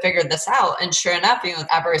to figure this out. And sure enough,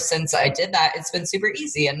 ever since I did that, it's been super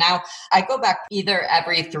easy. And now I go back either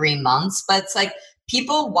every 3 months, but it's like,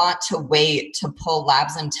 people want to wait to pull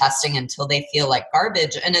labs and testing until they feel like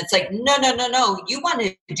garbage. And it's like, no. You want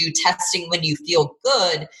to do testing when you feel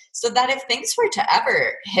good so that if things were to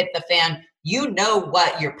ever hit the fan, you know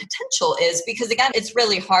what your potential is. Because again, it's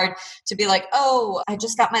really hard to be like, oh, I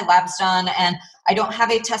just got my labs done and I don't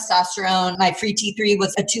have a testosterone. My free T3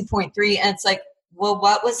 was a 2.3. And it's like, well,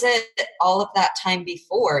 what was it all of that time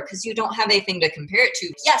before? Because you don't have anything to compare it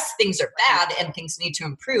to. Yes, things are bad and things need to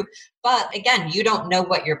improve. But again, you don't know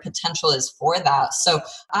what your potential is for that. So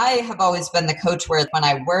I have always been the coach where when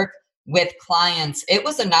I work with clients, it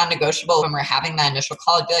was a non-negotiable when we're having that initial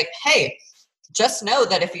call. I'd be like, hey, just know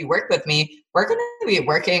that if you work with me, we're going to be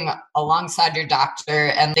working alongside your doctor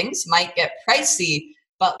and things might get pricey.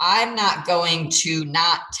 But I'm not going to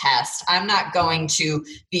not test. I'm not going to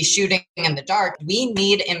be shooting in the dark. We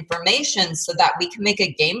need information so that we can make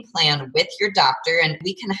a game plan with your doctor and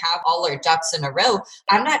we can have all our ducks in a row.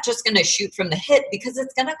 I'm not just going to shoot from the hip because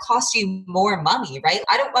it's going to cost you more money, right?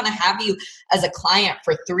 I don't want to have you as a client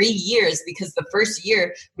for 3 years because the first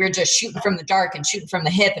year we're just shooting from the dark and shooting from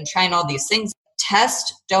the hip and trying all these things.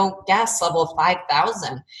 Test, don't guess, level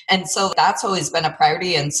 5,000. And so that's always been a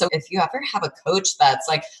priority. And so if you ever have a coach that's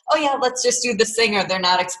like, oh yeah, let's just do this thing, or they're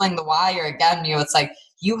not explaining the why, or again, it's like,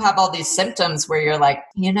 you have all these symptoms where you're like,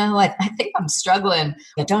 I think I'm struggling.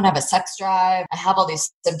 I don't have a sex drive. I have all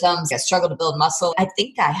these symptoms. I struggle to build muscle. I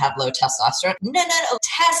think I have low testosterone. No.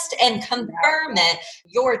 Test and confirm it.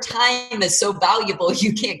 Your time is so valuable.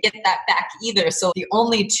 You can't get that back either. So the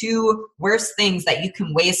only two worst things that you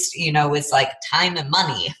can waste, is like time and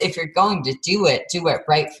money. If you're going to do it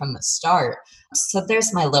right from the start. So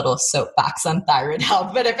there's my little soapbox on thyroid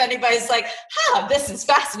health. But if anybody's like, this is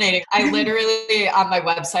fascinating. I literally, on my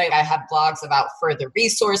website, I have blogs about further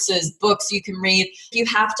resources, books you can read. You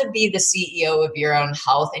have to be the CEO of your own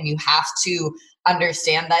health, and you have to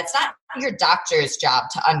understand that it's not your doctor's job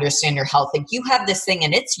to understand your health. Like, you have this thing,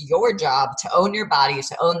 and it's your job to own your body,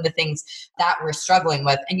 to own the things that we're struggling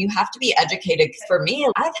with. And you have to be educated. For me,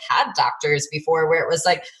 I've had doctors before where it was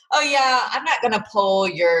like, oh yeah, I'm not going to pull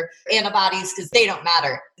your antibodies because they don't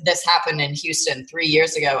matter. This happened in Houston 3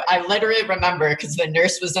 years ago. I literally remember because the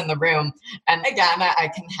nurse was in the room. And again,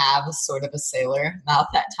 I can have sort of a sailor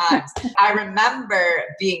mouth at times. I remember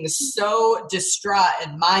being so distraught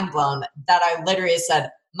and mind blown that I literally said,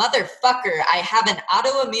 motherfucker, I have an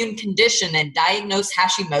autoimmune condition and diagnosed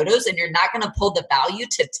Hashimoto's, and you're not going to pull the value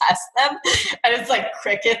to test them? And it's like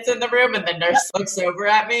crickets in the room, and the nurse looks over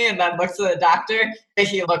at me and then looks at the doctor. And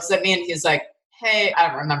he looks at me and he's like, hey, I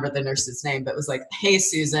don't remember the nurse's name, but it was like, hey,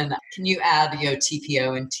 Susan, can you add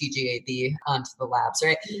TPO and TGAD onto the labs,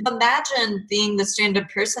 right? Imagine being the stranded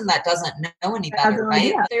person that doesn't know any better,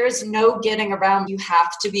 right? There's no getting around. You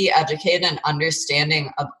have to be educated and understanding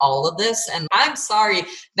of all of this. And I'm sorry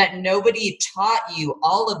that nobody taught you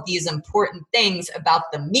all of these important things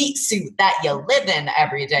about the meat suit that you live in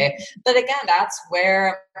every day. But again, that's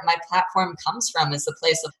where my platform comes from, is the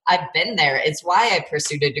place of, I've been there. It's why I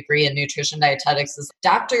pursued a degree in nutrition dietetics. Is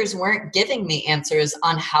doctors weren't giving me answers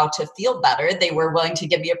on how to feel better. They were willing to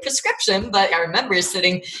give me a prescription, but I remember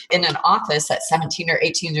sitting in an office at 17 or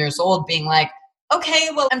 18 years old being like, okay,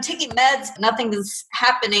 well, I'm taking meds. Nothing is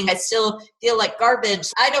happening. I still feel like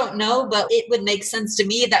garbage. I don't know, but it would make sense to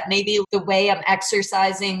me that maybe the way I'm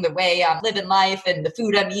exercising, the way I'm living life, and the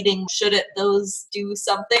food I'm eating, shouldn't those do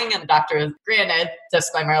something? And the doctor, granted,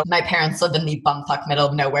 disclaimer, my parents live in the bumfuck middle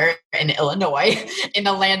of nowhere in Illinois, in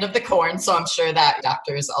the land of the corn. So I'm sure that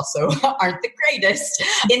doctors also aren't the greatest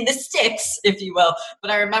in the sticks, if you will.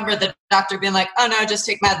 But I remember the doctor being like, oh no, just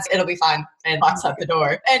take meds. It'll be fine. And locks out the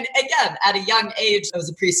door. And again, at a young age, I was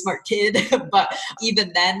a pretty smart kid, but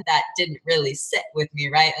even then that didn't really sit with me,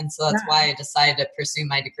 right? And so that's why I decided to pursue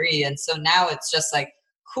my degree. And so now it's just like,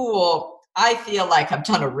 cool, I feel like I've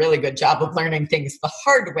done a really good job of learning things the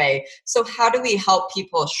hard way. So how do we help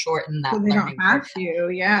people shorten that learning curve?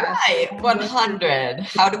 Right, 100.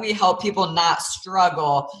 How do we help people not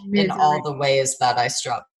struggle in all the ways that I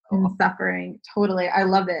struggle? And suffering. Totally. I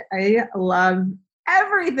love it. I love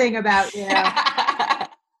everything about you.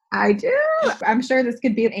 I do. I'm sure this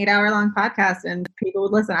could be an 8-hour long podcast and people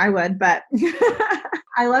would listen. I would, but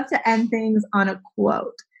I love to end things on a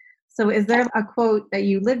quote. So is there a quote that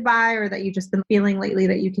you live by or that you've just been feeling lately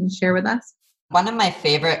that you can share with us? One of my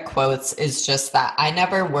favorite quotes is just that I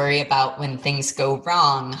never worry about when things go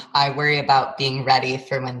wrong. I worry about being ready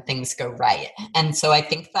for when things go right. And so I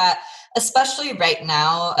think that especially right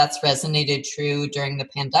now, that's resonated true during the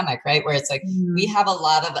pandemic, right? Where it's like, we have a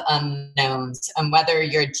lot of unknowns, and whether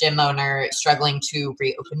you're a gym owner struggling to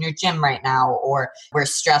reopen your gym right now, or we're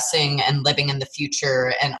stressing and living in the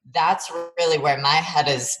future. And that's really where my head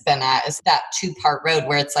has been at, is that 2-part road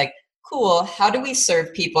where it's like, cool, how do we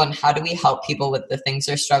serve people and how do we help people with the things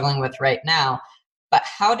they're struggling with right now? But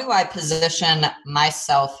how do I position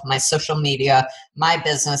myself, my social media, my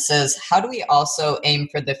businesses? How do we also aim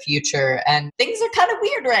for the future? And things are kind of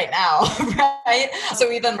weird right now, right? So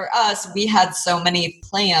even for us, we had so many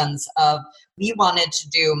plans of, we wanted to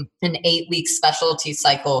do an 8-week specialty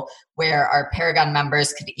cycle where our Paragon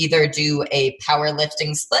members could either do a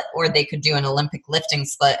powerlifting split or they could do an Olympic lifting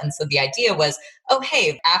split. And so the idea was, oh,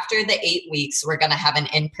 hey, after the 8 weeks, we're going to have an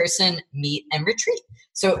in-person meet and retreat.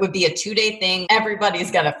 So it would be a 2-day thing.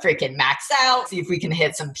 Everybody's going to freaking max out, see if we can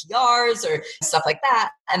hit some PRs or stuff like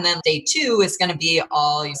that. And then day 2 is going to be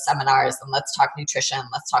all seminars and let's talk nutrition,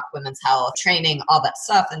 let's talk women's health, training, all that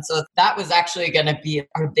stuff. And so that was actually going to be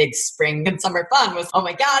our big spring and summer fun was, oh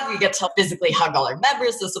my God, we get to physically hug all our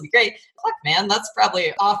members. This will be great. Fuck, man, that's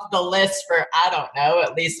probably off the list for, I don't know,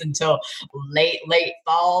 at least until late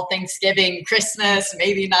fall, Thanksgiving, Christmas,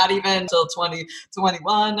 maybe not even until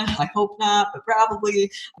 2021. I hope not, but probably.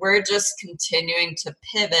 We're just continuing to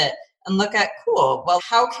pivot and look at, cool, well,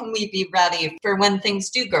 how can we be ready for when things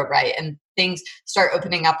do go right? And things start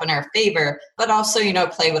opening up in our favor, but also,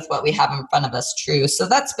 play with what we have in front of us true. So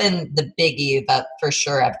that's been the biggie that for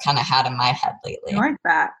sure I've kind of had in my head lately. I like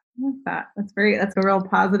that. That's a real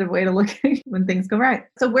positive way to look at when things go right.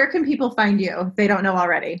 So where can people find you if they don't know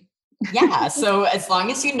already? Yeah. So as long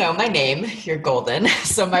as you know my name, you're golden.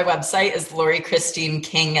 So my website is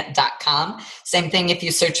lauriechristineking.com. Same thing if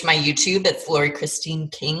you search my YouTube, it's Laurie Christine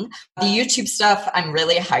King. The YouTube stuff I'm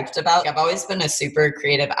really hyped about. I've always been a super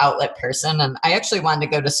creative outlet person, and I actually wanted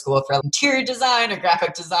to go to school for interior design or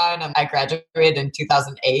graphic design. And I graduated in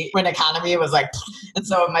 2008 when economy was like, and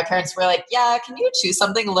so my parents were like, yeah, can you choose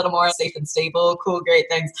something a little more safe and stable, cool, great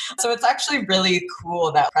things. So it's actually really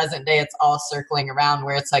cool that present day it's all circling around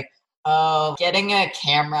where it's like, oh, getting a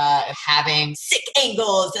camera, having sick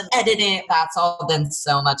angles and editing, that's all been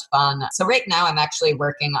so much fun. So right now I'm actually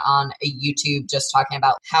working on a YouTube just talking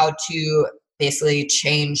about how to basically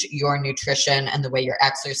change your nutrition and the way you're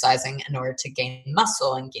exercising in order to gain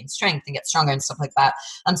muscle and gain strength and get stronger and stuff like that.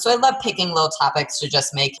 So I love picking little topics to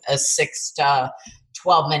just make a 6 to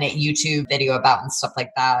 12-minute YouTube video about and stuff like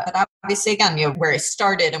that. But obviously, again, where I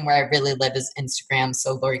started and where I really live is Instagram.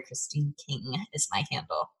 So Laurie Christine King is my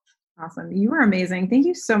handle. Awesome. You are amazing. Thank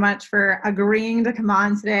you so much for agreeing to come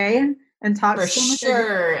on today and talk. For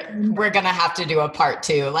sure. We're going to have to do a part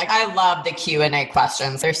 2. Like, I love the Q&A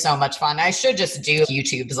questions. They're so much fun. I should just do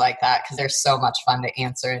YouTubes like that because they're so much fun to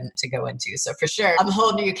answer and to go into. So for sure, I'm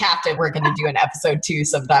holding you captive. We're going to do an episode 2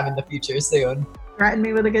 sometime in the future soon. Threaten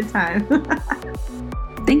me with a good time.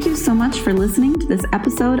 Thank you so much for listening to this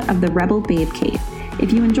episode of the Rebel Babe Cave.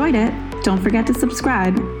 If you enjoyed it, don't forget to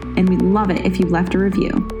subscribe, and we'd love it if you left a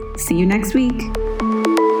review. See you next week.